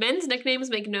 Men's nicknames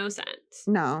make no sense.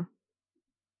 No.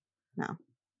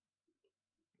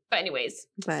 But anyways,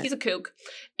 he's a kook.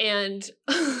 And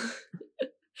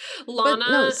Lana. But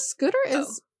no,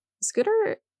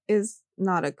 Scooter is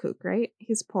not a kook, right?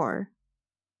 He's poor,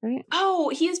 right? Oh,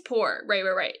 he is poor.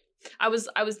 Right. I was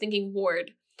thinking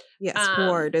Ward. Yes,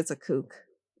 Ward is a kook.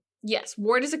 Yes,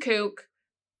 Ward is a kook.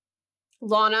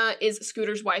 Lana is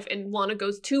Scooter's wife, and Lana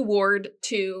goes to Ward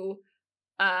to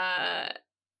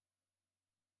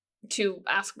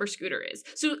ask where Scooter is.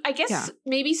 So I guess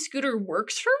maybe Scooter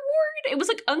works for Ward. It was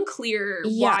like unclear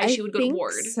why she would go to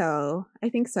Ward. I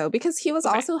think so because he was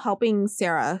also helping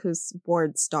Sarah, who's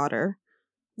Ward's daughter.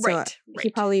 So right. He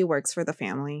probably works for the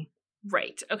family.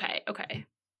 Right. Okay.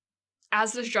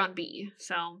 As does John B.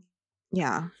 So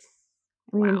yeah,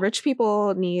 I mean, rich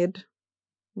people need,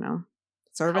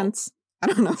 servants. Help. I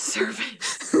don't know.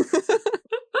 Servants.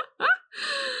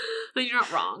 But you're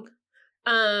not wrong.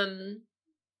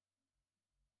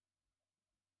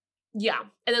 Yeah.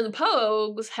 And then the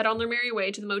Pogues head on their merry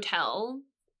way to the motel.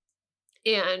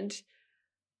 And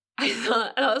I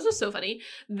thought this was so funny.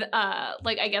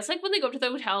 I guess when they go up to the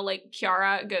hotel,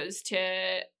 Kiara goes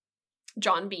to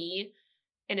John B.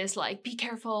 and is like, be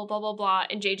careful, blah, blah, blah.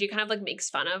 And JJ kind of makes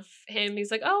fun of him.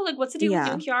 He's like, oh, what's the deal with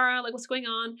you and Kiara? What's going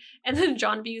on? And then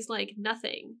John B's like,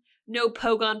 nothing. No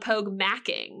pogue on pogue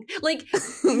macking.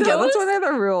 That's one of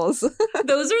the rules.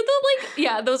 those are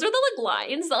the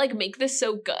lines that make this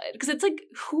so good. Because it's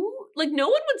who? No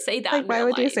one would say that. Why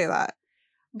would you say that?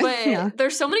 But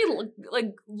there's so many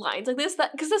lines like this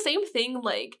that because the same thing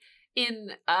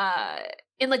in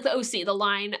the OC, the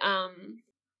line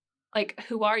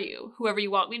who are you? Whoever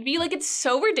you want me to be. It's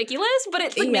so ridiculous, but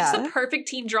it makes the perfect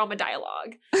teen drama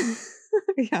dialogue.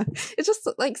 Yeah. It's just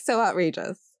so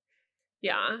outrageous.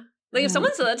 Yeah. If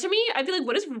someone said that to me, I'd be like,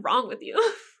 what is wrong with you?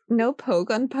 No poke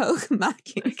on poke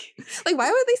macking. Why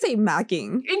would they say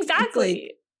macking?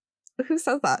 Exactly. Who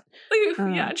says that?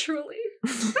 Yeah, truly.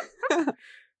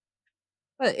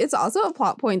 But it's also a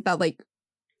plot point that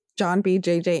John B,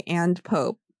 JJ, and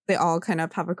Pope, they all kind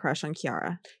of have a crush on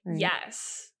Kiara. Right?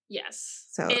 Yes.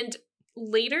 So and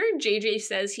later JJ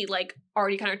says he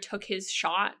already kind of took his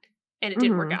shot and it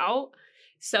didn't work out.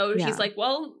 So he's like,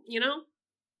 well,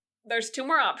 there's 2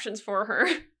 more options for her.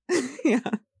 Yeah.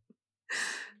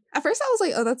 At first I was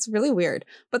like, oh, that's really weird.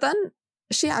 But then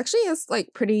she actually is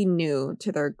pretty new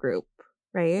to their group,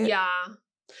 right? Yeah.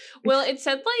 Well, it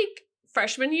said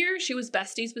freshman year she was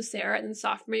besties with Sarah and then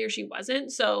sophomore year she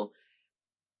wasn't. So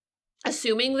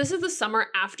assuming this is the summer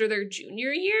after their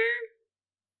junior year.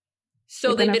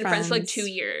 So they've been friends for 2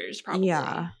 years, probably.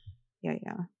 Yeah.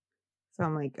 So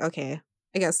I'm like, okay.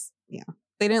 I guess, yeah.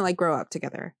 They didn't grow up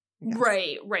together.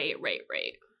 Right.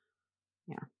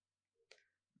 Yeah.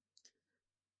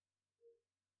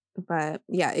 But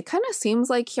yeah, it kind of seems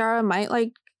like Kiara might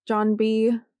like John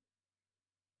B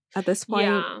at this point.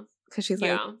 Yeah. Because she's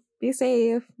be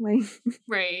safe. Right.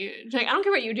 She's I don't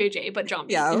care about you, JJ, but John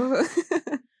B. Yeah.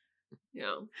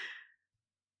 Yeah.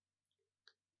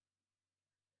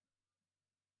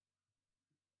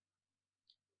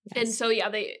 Yes. And so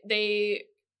they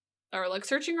are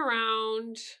searching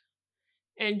around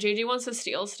and JJ wants to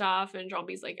steal stuff and John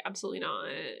B's absolutely not.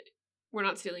 We're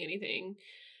not stealing anything.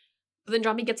 But then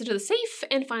John B gets into the safe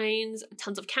and finds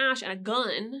tons of cash and a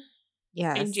gun.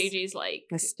 Yes. And JJ's like,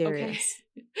 mysterious.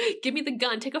 Okay, give me the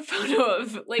gun. Take a photo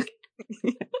of like.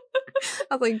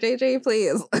 I was like, JJ,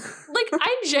 please. Like,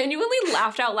 I genuinely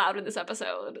laughed out loud in this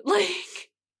episode. Like,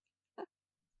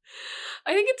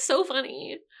 I think it's so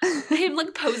funny. Him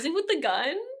like posing with the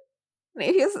gun.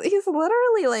 He's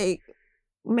literally like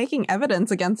making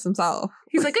evidence against himself.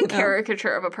 He's like a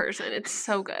caricature of a person. It's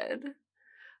so good.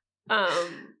 But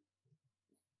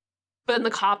then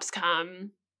the cops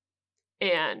come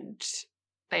and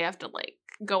they have to like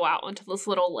go out onto this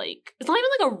little like, it's not even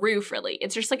like a roof really.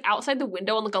 It's just like outside the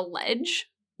window on like a ledge.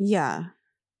 Yeah.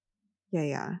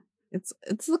 It's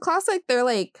the classic, they're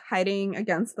like hiding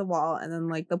against the wall and then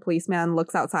like the policeman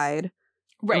looks outside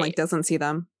and like doesn't see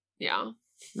them. Yeah.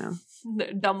 No.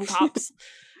 The dumb cops.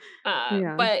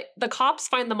 But the cops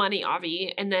find the money,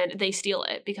 Avi, and then they steal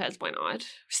it because why not?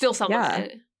 Steal some of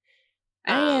it.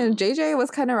 I mean, JJ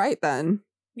was kind of right then.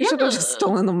 He should have just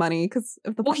stolen the money because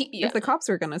if the cops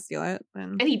were going to steal it,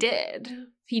 then... And he did.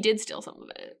 He did steal some of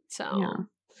it, so...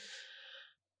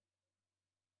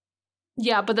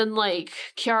 Yeah, but then, like,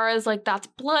 Kiara's like, that's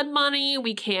blood money.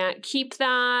 We can't keep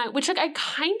that. Which, like, I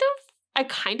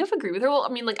kind of agree with her. Well,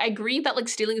 I mean, like, I agree that, like,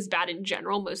 stealing is bad in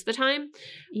general most of the time.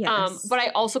 Yes. But I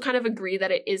also kind of agree that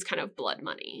it is kind of blood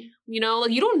money. You know?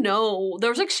 Like, you don't know.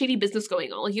 There's, like, shady business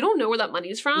going on. Like, you don't know where that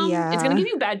money's from. Yeah. It's going to give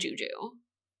you bad juju.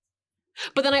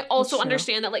 But then I also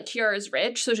understand that, like, Kiara is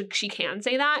rich, so she can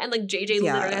say that. And, like, JJ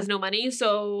literally has no money.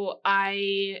 So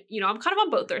I'm kind of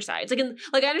on both their sides.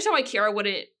 Like, I understand why Kiara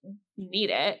wouldn't need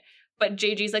it. But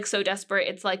JJ's, like, so desperate.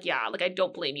 It's like, yeah, like, I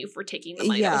don't blame you for taking the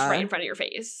money that was right in front of your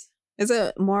face. Is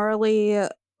it morally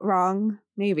wrong?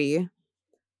 Maybe.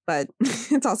 But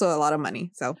it's also a lot of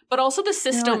money, so. But also the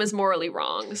system is morally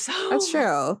wrong, so. That's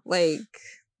true. Like,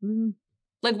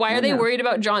 why are they worried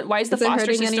about John? Why is the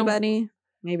foster system... anybody?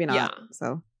 Maybe not. Yeah.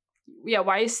 So. Yeah,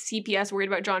 why is CPS worried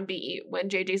about John B when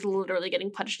JJ's literally getting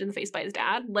punched in the face by his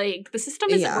dad? Like, the system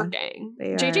isn't working.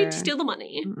 JJ, steal the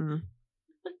money.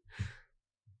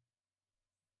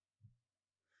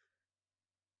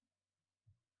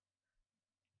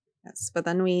 Yes, but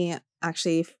then we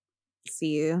actually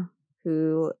see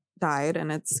who died,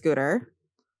 and it's Scooter,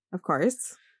 of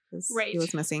course, because he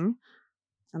was missing.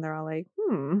 And they're all like,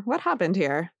 what happened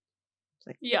here? It's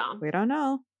like, we don't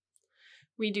know.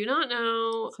 We do not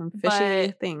know. Some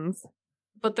fishy things.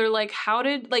 But they're like,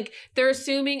 they're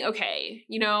assuming, okay,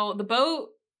 the boat,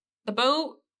 I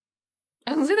was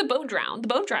going to say the boat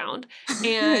drowned.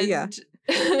 And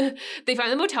they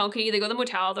find the motel key. They go to the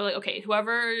motel. They're like, okay,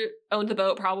 whoever owned the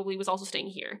boat probably was also staying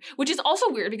here. Which is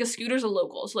also weird because Scooter's a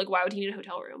local. So, like, why would he need a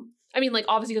hotel room? I mean, like,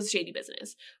 obviously because of shady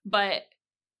business. But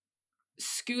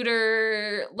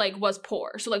Scooter, like, was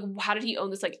poor. So, like, how did he own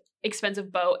this, like,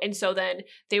 expensive boat? And so then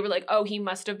they were like, oh, he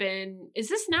must have been... Is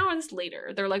this now or is this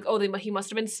later? They're like, oh, he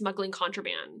must have been smuggling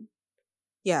contraband.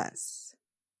 Yes.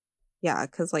 Yeah,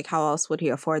 because, like, how else would he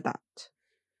afford that?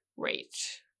 Right.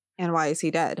 And why is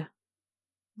he dead?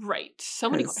 Right. So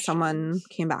many questions. Someone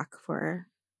came back for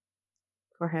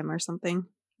him or something.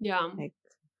 Yeah. Like,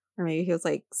 or maybe he was,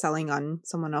 like, selling on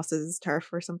someone else's turf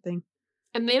or something.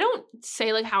 And they don't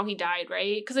say, like, how he died,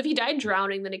 right? Because if he died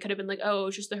drowning, then it could have been like, oh,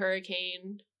 it's just the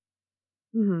hurricane.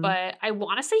 Mm-hmm. But I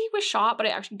want to say he was shot, but I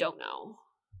actually don't know.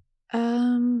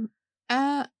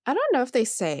 I don't know if they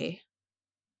say.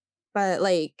 But,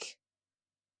 like,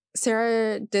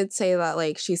 Sarah did say that,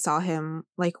 like, she saw him,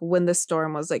 like, when the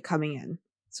storm was, like, coming in.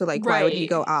 So, like, why would he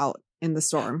go out in the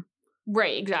storm?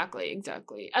 Right, exactly.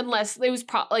 Unless it was,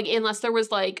 unless there was,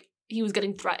 like, he was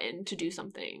getting threatened to do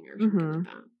something or something like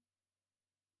that.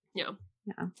 Yeah.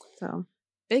 So,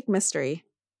 big mystery.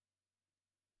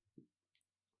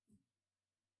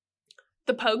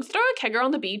 The Pogues throw a kegger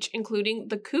on the beach, including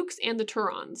the Kooks and the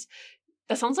Turons.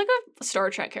 That sounds like a Star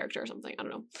Trek character or something. I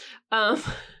don't know.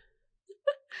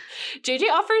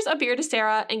 JJ offers a beer to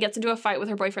Sarah and gets into a fight with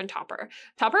her boyfriend Topper.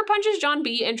 Topper punches John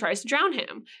B and tries to drown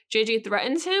him. JJ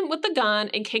threatens him with the gun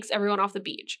and kicks everyone off the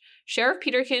beach. Sheriff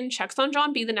Peterkin checks on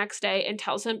John B the next day and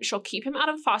tells him she'll keep him out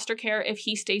of foster care if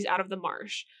he stays out of the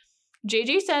marsh.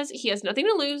 JJ says he has nothing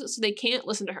to lose, so they can't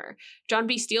listen to her. John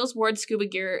B steals Ward's scuba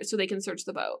gear so they can search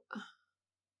the boat.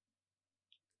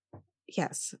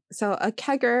 Yes. So a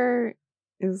kegger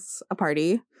is a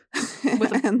party.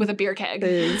 with a beer keg.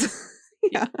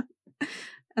 Yeah.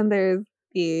 And there's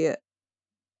the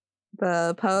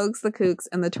Pogues, the Kooks,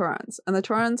 and the Turons. And the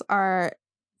Turons are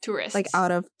tourists. Like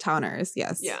out of towners,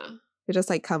 yes. Yeah. They just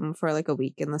like come for like a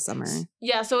week in the summer.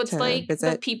 Yeah, so it's like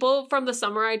visit. The people from The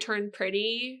Summer I Turned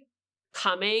Pretty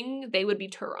coming, they would be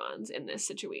Turons in this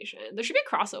situation. There should be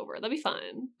a crossover. That'd be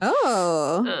fun.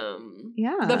 Oh.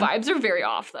 Yeah. The vibes are very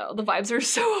off though. The vibes are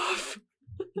so off.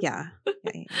 Yeah.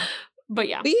 But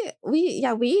yeah.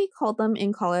 We called them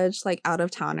in college like out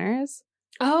of towners.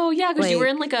 Oh yeah, because you were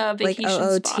in like a vacation like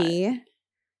OOT. spot.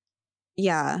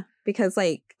 Yeah, because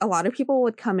like a lot of people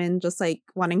would come in just like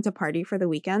wanting to party for the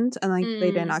weekend, and like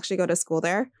they didn't actually go to school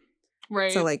there.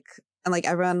 Right. So like, and like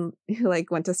everyone who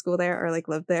like went to school there or like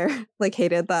lived there like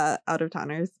hated the out of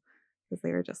towners because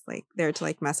they were just like there to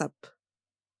like mess up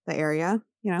the area,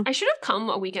 you know. I should have come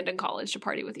a weekend in college to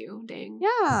party with you. Dang. Yeah,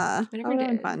 I never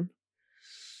did. Fun.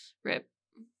 Rip.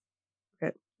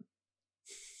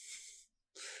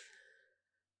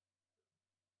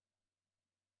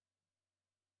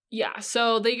 Yeah,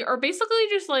 so they are basically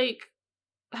just like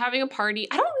having a party.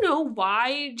 I don't know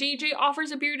why JJ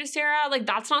offers a beer to Sarah. Like,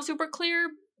 that's not super clear.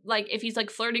 Like, if he's like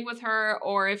flirting with her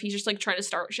or if he's just like trying to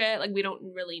start shit. Like, we don't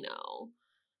really know.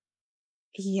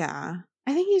 Yeah,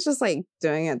 I think he's just like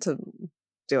doing it to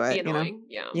do it. You know?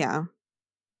 Yeah. Yeah.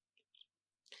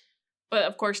 But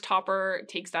of course, Topper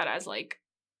takes that as like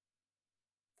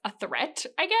a threat,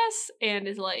 I guess, and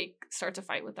is like starts a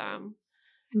fight with them.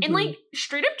 And like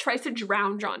straight up tries to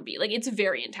drown John B. Like, it's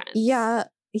very intense. Yeah.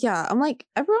 I'm like,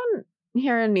 everyone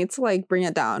here needs to like bring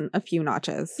it down a few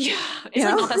notches. Yeah, it's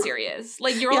like not that serious.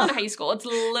 Like, you're all in high school. It's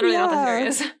literally not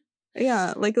that serious.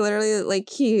 Yeah, like literally, like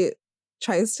he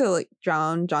tries to like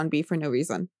drown John B for no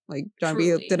reason. Like John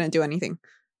B didn't do anything.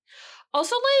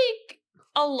 Also, like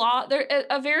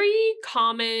a very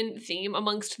common theme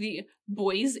amongst the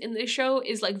boys in this show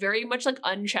is like very much like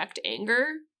unchecked anger.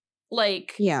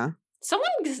 Like, yeah.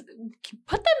 Someone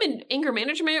put them in anger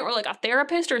management or like a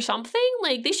therapist or something.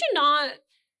 Like, they should not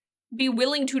be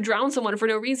willing to drown someone for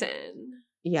no reason.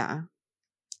 Yeah.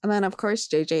 And then, of course,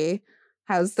 JJ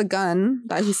has the gun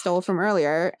that he stole from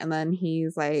earlier. And then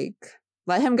he's like,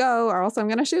 let him go or else I'm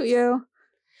going to shoot you.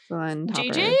 So then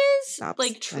JJ is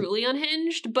like truly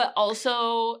unhinged, but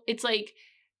also it's like,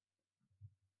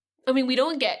 I mean, we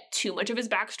don't get too much of his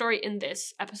backstory in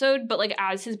this episode, but like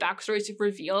as his backstory is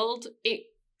revealed, it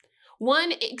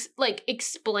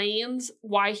explains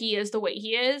why he is the way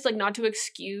he is, like not to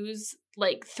excuse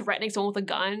like threatening someone with a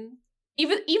gun.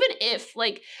 Even if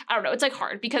like, I don't know, it's like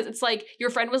hard because it's like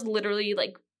your friend was literally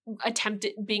like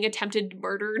attempted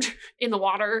murdered in the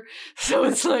water. So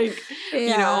it's like, you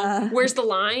know, where's the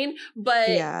line? But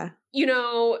you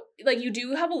know, like you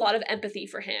do have a lot of empathy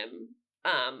for him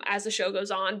as the show goes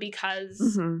on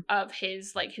because of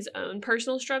his like his own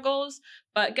personal struggles.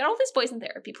 But get all these boys in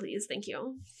therapy, please. Thank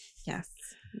you. Yes.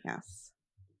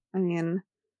 I mean,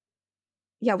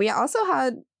 yeah, we also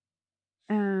had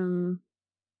the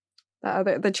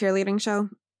cheerleading show.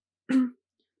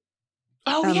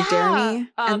 Jeremy.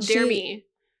 Jeremy.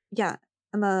 Yeah.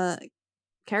 And the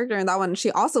character in that one,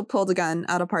 she also pulled a gun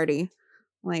at a party.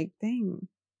 Like, dang.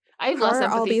 I have less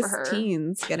empathy all these for her.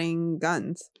 Teens getting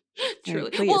guns. Truly.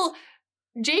 Like, well,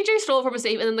 JJ stole it from a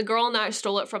safe, and then the girl in that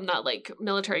stole it from that like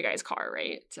military guy's car,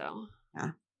 right? So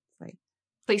yeah. Like,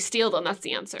 they steal them, that's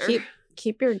the answer.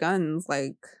 Keep your guns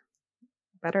like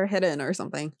better hidden or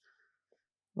something.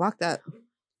 Locked up.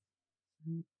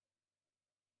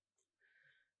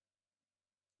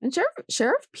 And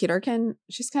Sheriff Peterkin,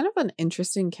 she's kind of an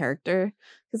interesting character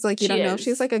because like you don't know if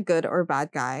she's like a good or bad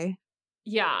guy.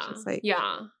 Yeah. She's like,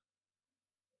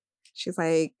 she's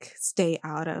like, stay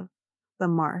out of the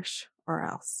marsh or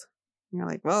else. And you're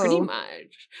like, whoa. Pretty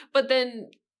much. But then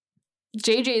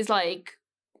JJ's like,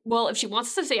 well, if she wants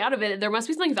us to stay out of it, there must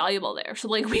be something valuable there. So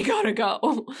like, we gotta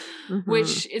go.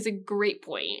 Which is a great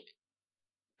point.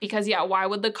 Because why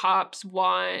would the cops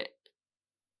want...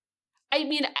 I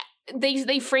mean...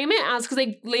 They frame it as, because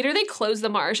they close the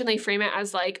marsh and they frame it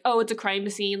as like, oh, it's a crime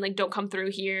scene, like don't come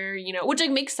through here, you know, which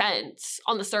like makes sense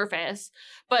on the surface,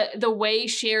 but the way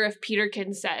Sheriff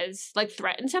Peterkin says, like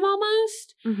threatens him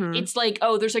almost, it's like,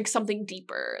 oh, there's like something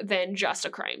deeper than just a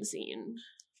crime scene.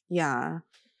 Yeah.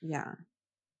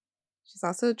 She's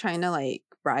also trying to like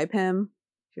bribe him.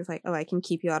 She's like, oh, I can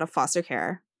keep you out of foster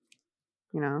care,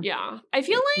 you know. Yeah, I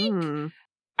feel like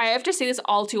I have to say this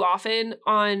all too often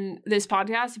on this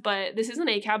podcast, but this is an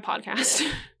ACAB podcast.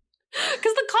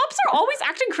 Because the cops are always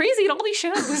acting crazy in all these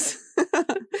shows.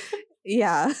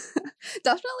 Yeah.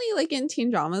 Definitely, like, in teen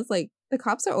dramas, like, the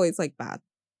cops are always, like, bad.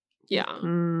 Yeah.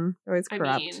 They're always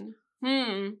corrupt. I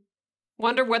mean,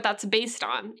 wonder what that's based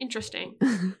on. Interesting.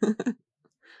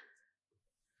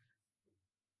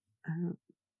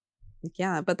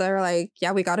 Yeah, but they're like,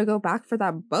 yeah, we gotta go back for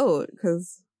that boat,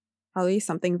 because... probably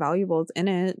something valuable is in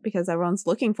it because everyone's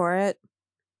looking for it.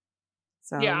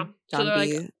 So John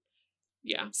B.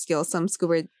 steals some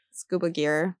scuba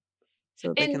gear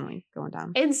so they can like go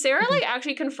down. And Sarah like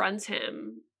actually confronts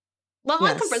him. Well,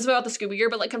 not confronts him about the scuba gear,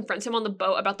 but like confronts him on the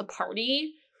boat about the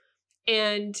party,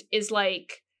 and is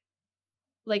like,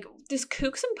 like, this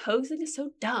kooks and pogues thing is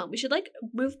so dumb. We should, like,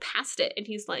 move past it. And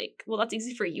he's like, well, that's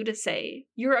easy for you to say.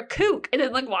 You're a kook. And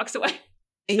then, like, walks away.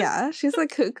 Yeah, she's a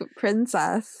kook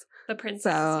princess. The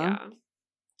princess, yeah.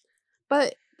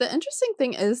 But the interesting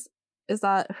thing is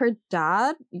that her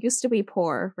dad used to be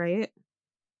poor, right?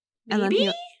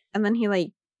 Maybe? And then he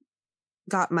like,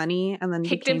 got money and then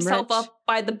picked himself rich. Up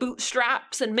by the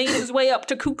bootstraps and made his way up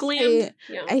to Kookland.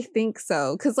 I think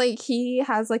so, because like he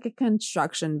has like a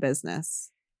construction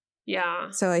business. Yeah.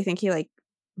 So I think he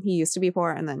used to be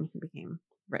poor and then he became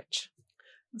rich.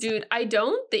 Dude, I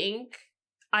don't think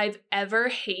I've ever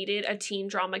hated a teen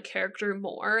drama character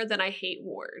more than I hate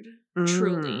Ward.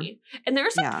 Truly. And there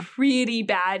are some pretty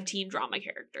bad teen drama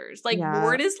characters. Like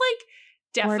Ward is like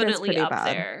definitely up bad.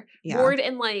 There. Yeah. Ward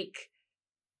and like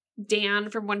Dan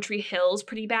from One Tree Hill's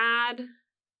pretty bad.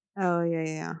 Oh,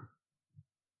 yeah.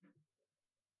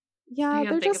 Yeah,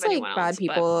 they're just like bad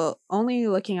people, only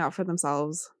looking out for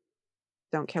themselves.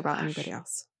 Don't care about anybody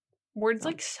else. Ward's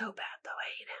like so bad though. I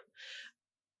hate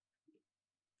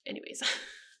him. Anyways.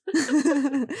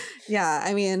 Yeah,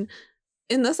 I mean,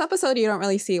 in this episode, you don't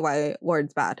really see why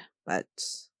Ward's bad, but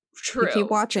true. You keep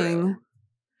watching. True.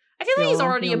 I feel like he's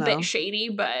already a bit shady,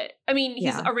 but I mean,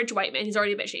 he's a rich white man. He's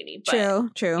already a bit shady.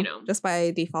 But, true. You know, just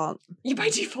by default. Yeah, by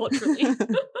default, truly.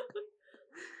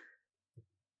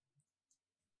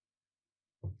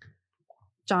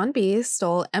 John B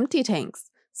stole empty tanks,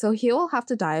 so he will have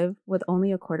to dive with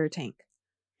only a quarter tank.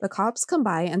 The cops come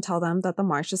by and tell them that the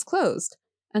marsh is closed,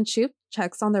 and Shoop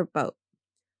checks on their boat,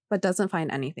 but doesn't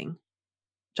find anything.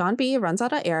 John B runs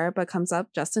out of air, but comes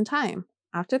up just in time.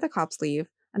 After the cops leave,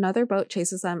 another boat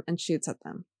chases them and shoots at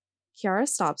them. Kiara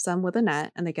stops them with a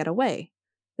net and they get away.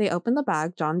 They open the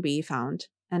bag John B found,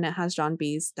 and it has John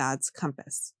B's dad's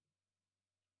compass.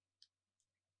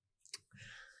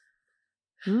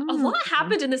 A lot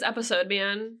happened in this episode,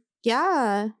 man.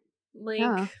 Yeah.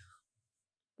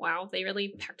 Wow, they really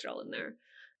packed it all in there.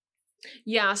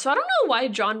 Yeah, so I don't know why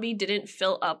John B didn't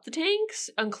fill up the tanks.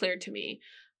 Unclear to me.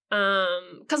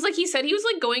 Because like he said, he was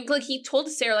like going, like he told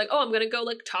Sarah, like, oh, I'm gonna go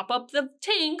like top up the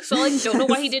tank. So like don't know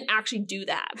why he didn't actually do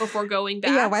that before going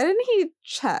back. Yeah, why didn't he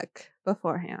check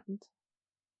beforehand?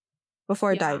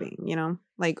 Before diving, you know?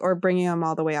 Like, or bringing them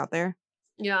all the way out there.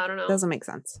 Yeah, I don't know. Doesn't make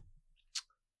sense.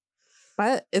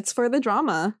 But it's for the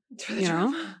drama. It's for the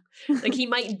drama. Like he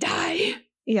might die.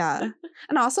 Yeah.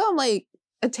 And also I'm like,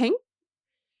 a tank,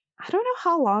 I don't know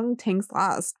how long tanks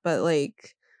last, but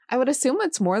like I would assume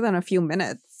it's more than a few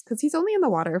minutes because he's only in the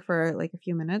water for like a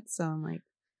few minutes. So I'm like,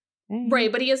 hey.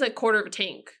 Right, but he has a quarter of a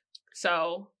tank.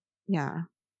 So yeah.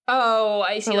 Oh,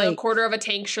 I see. So, like a quarter of a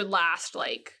tank should last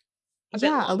like a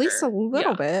bit longer. At least a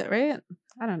little bit, right?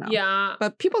 I don't know. Yeah.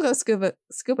 But people go scuba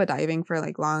diving for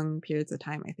like long periods of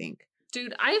time, I think.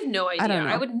 Dude, I have no idea.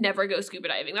 I would never go scuba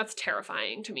diving. That's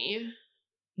terrifying to me.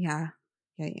 Yeah.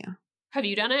 Have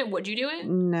you done it? Would you do it?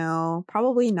 No,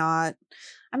 probably not.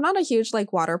 I'm not a huge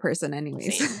like water person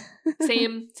anyways.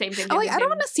 Same. I don't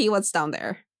want to see what's down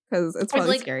there because it's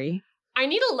probably scary. I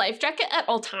need a life jacket at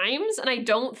all times, and I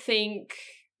don't think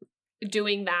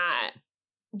doing that.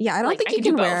 Yeah, I don't think you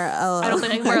can wear I don't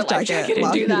think I can wear a life jacket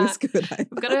and do that.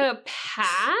 I'm gonna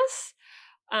pass.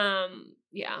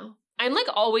 Yeah. I'm like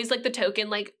always like the token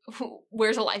like who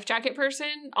wears a life jacket person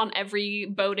on every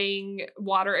boating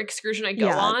water excursion I go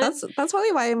on. That's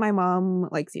probably why my mom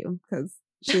likes you, because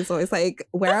she's always like,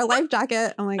 wear a life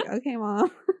jacket. I'm like, okay,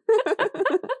 mom.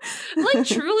 Like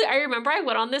truly, I remember I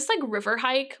went on this like river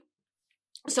hike.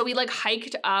 So we like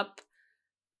hiked up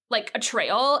like a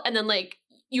trail, and then like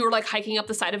you were like hiking up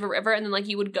the side of a river, and then like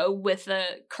you would go with the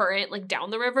current like down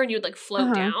the river, and you would like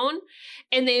float down.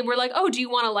 And they were like, oh, do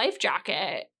you want a life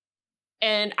jacket?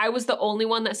 And I was the only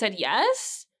one that said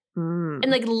yes. And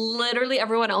like literally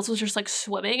everyone else was just like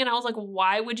swimming. And I was like,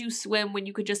 why would you swim when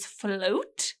you could just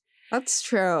float? That's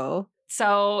true.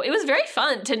 So it was very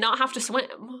fun to not have to swim.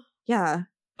 Yeah.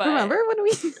 But remember when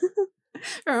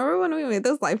we made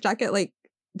those life jacket like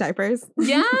diapers?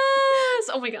 Yes.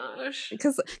 Oh my gosh.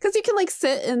 Because you can like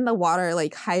sit in the water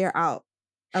like higher out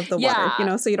of the water, you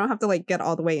know, so you don't have to like get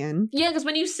all the way in. Yeah, because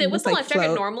when you sit with the life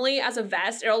jacket normally as a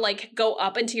vest, it'll like go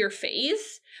up into your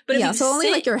face. But if you so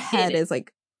only like your head is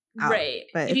like out. Right.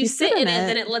 But if you sit in it,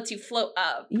 then it lets you float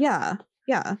up. Yeah.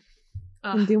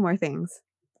 And do more things.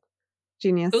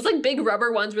 Genius. Those like big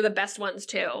rubber ones were the best ones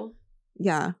too.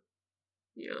 Yeah.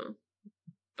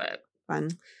 But fun.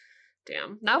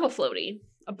 Damn. Now I have a floaty.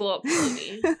 A blow up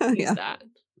floaty. Use that.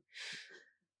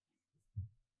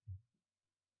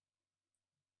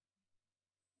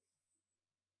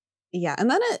 Yeah,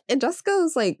 and then it just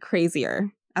goes like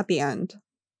crazier at the end.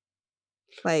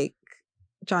 Like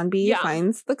John B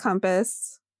finds the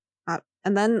compass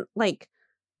And then like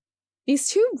these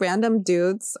two random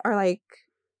dudes are like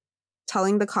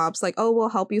telling the cops like, oh, we'll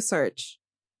help you search.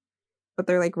 But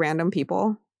they're like random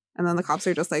people. And then the cops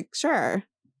are just like, sure.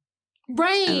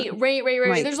 Right.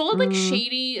 Like, there's a lot of like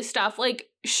shady stuff. Like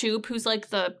Shoop, who's like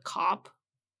the cop.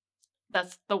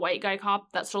 That's the white guy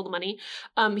cop that stole the money.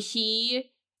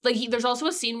 There's also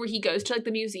a scene where he goes to like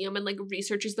the museum and like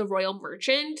researches the Royal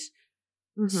Merchant.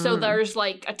 Mm-hmm. So there's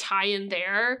like a tie-in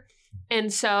there.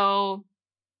 And so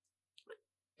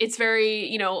it's very,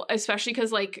 you know, especially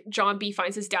because like John B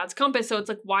finds his dad's compass. So it's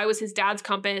like, why was his dad's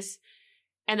compass?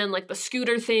 And then like the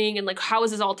scooter thing and like how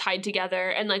is this all tied together?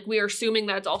 And like we are assuming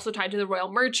that it's also tied to the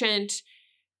Royal Merchant.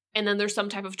 And then there's some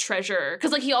type of treasure.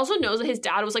 Because like he also knows that his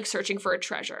dad was like searching for a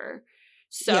treasure.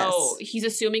 So he's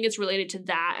assuming it's related to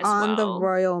that as well. On the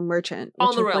Royal Merchant.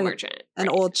 On the Royal Merchant. An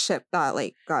old ship that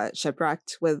like got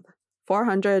shipwrecked with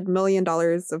 $400 million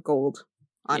of gold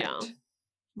on it.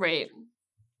 Right.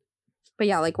 But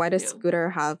yeah, like why does Scooter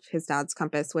have his dad's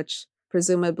compass, which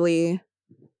presumably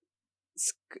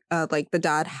like the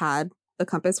dad had the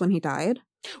compass when he died?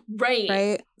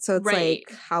 Right? So it's like,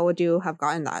 how would you have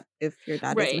gotten that if your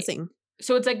dad is missing?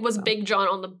 So it's like, was Big John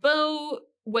on the boat?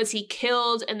 Was he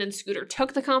killed and then Scooter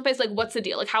took the compass? Like, what's the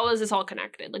deal? Like, how is this all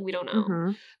connected? Like, we don't know.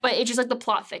 Mm-hmm. But it's just like the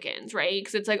plot thickens, right?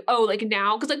 Because it's like, oh, like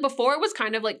now, because like before it was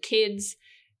kind of like kids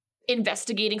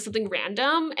investigating something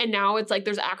random. And now it's like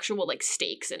there's actual like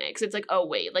stakes in it. Because it's like, oh,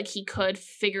 wait, like he could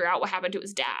figure out what happened to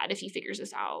his dad if he figures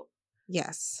this out.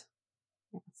 Yes.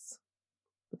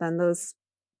 But then those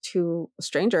two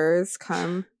strangers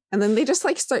come and then they just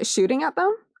like start shooting at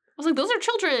them. I was like, those are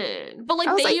children. But like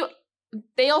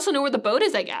they also know where the boat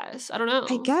is, I guess. I don't know.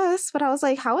 I guess, but I was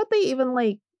like, how would they even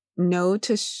like know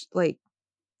to like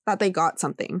that they got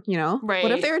something, you know? Right.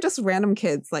 What if they were just random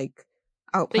kids like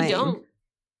out playing? They don't.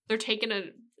 They're taking a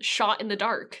shot in the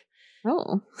dark.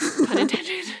 Oh. Pun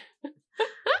intended.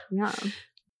 Yeah.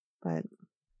 But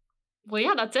well,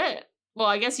 yeah, that's it. Well,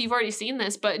 I guess you've already seen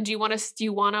this, but do you want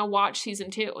to watch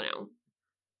season 2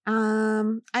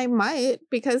 now? I might,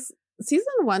 because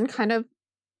season 1 kind of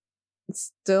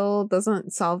still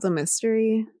doesn't solve the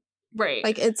mystery. Right.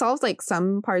 Like it solves like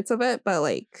some parts of it, but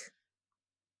like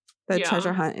the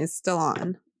treasure hunt is still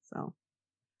on. So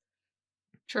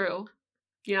true.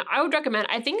 Yeah, I would recommend.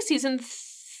 I think season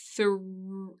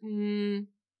 2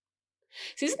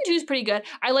 is pretty good.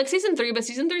 I like season 3, but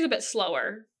season 3 is a bit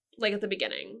slower, like at the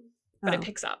beginning, but it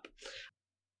picks up.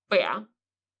 But yeah,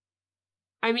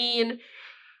 I mean,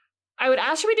 I would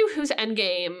ask, should we do Who's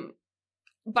Endgame?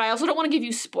 But I also don't want to give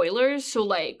you spoilers, so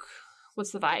like,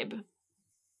 what's the vibe?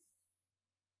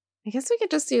 I guess we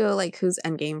could just do like Who's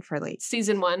Endgame for like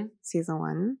season 1. Season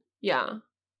 1. Yeah.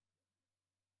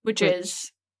 Which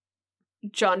is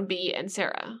John B and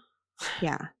Sarah.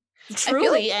 Yeah.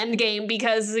 Truly like Endgame,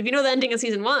 because if you know the ending of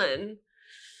season 1.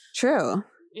 True.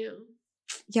 Yeah.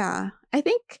 Yeah. I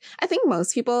think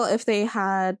most people, if they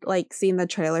had like seen the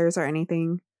trailers or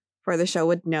anything for the show,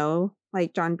 would know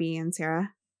like John B and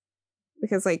Sarah.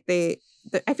 Because like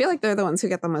I feel like they're the ones who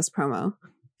get the most promo.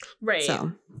 Right.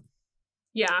 So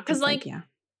yeah, because like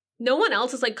no one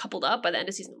else is like coupled up by the end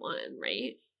of season 1,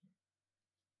 right?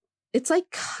 It's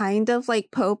like kind of like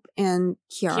Pope and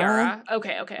Kiara.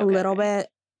 Okay. A little bit.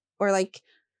 Or like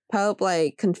Pope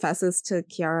like confesses to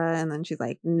Kiara and then she's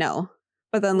like, no.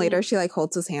 But then later she like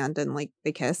holds his hand and like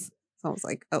they kiss. So I was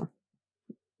like, oh.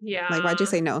 Yeah. Like, why'd you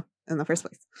say no in the first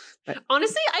place? But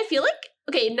honestly, I feel like,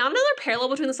 okay, not another parallel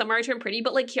between The Summer I Turned Pretty,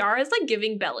 but like Kiara is like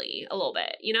giving Belly a little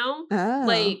bit, you know? Oh.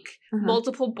 Like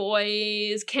multiple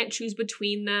boys, can't choose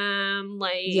between them.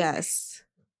 Like, yes.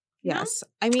 Yes.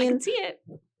 You know? I mean, I can see it.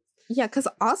 Yeah, because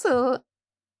also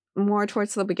more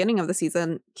towards the beginning of the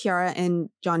season, Kiara and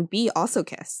John B also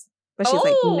kiss. But she's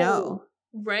like, no.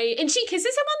 Right. And she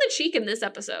kisses him on the cheek in this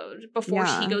episode before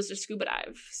he goes to scuba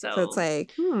dive. So it's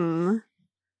like,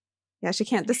 yeah, she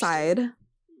can't decide.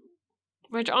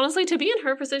 Which honestly, to be in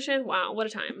her position, wow, what a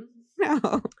time.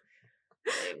 No.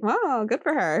 Wow, good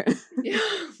for her. Yeah.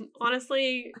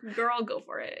 Honestly, girl, go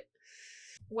for it.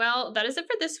 Well, that is it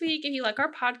for this week. If you like our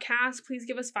podcast, please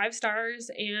give us 5 stars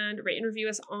and rate and review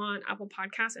us on Apple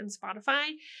Podcasts and Spotify.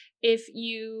 If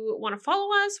you want to follow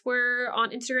us, we're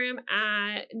on Instagram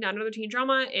at Not Another Teen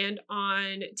Drama and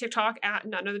on TikTok at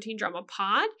Not Another Teen Drama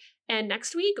Pod. And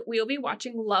next week, we'll be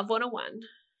watching Love 101.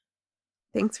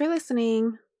 Thanks for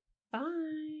listening.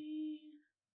 Bye.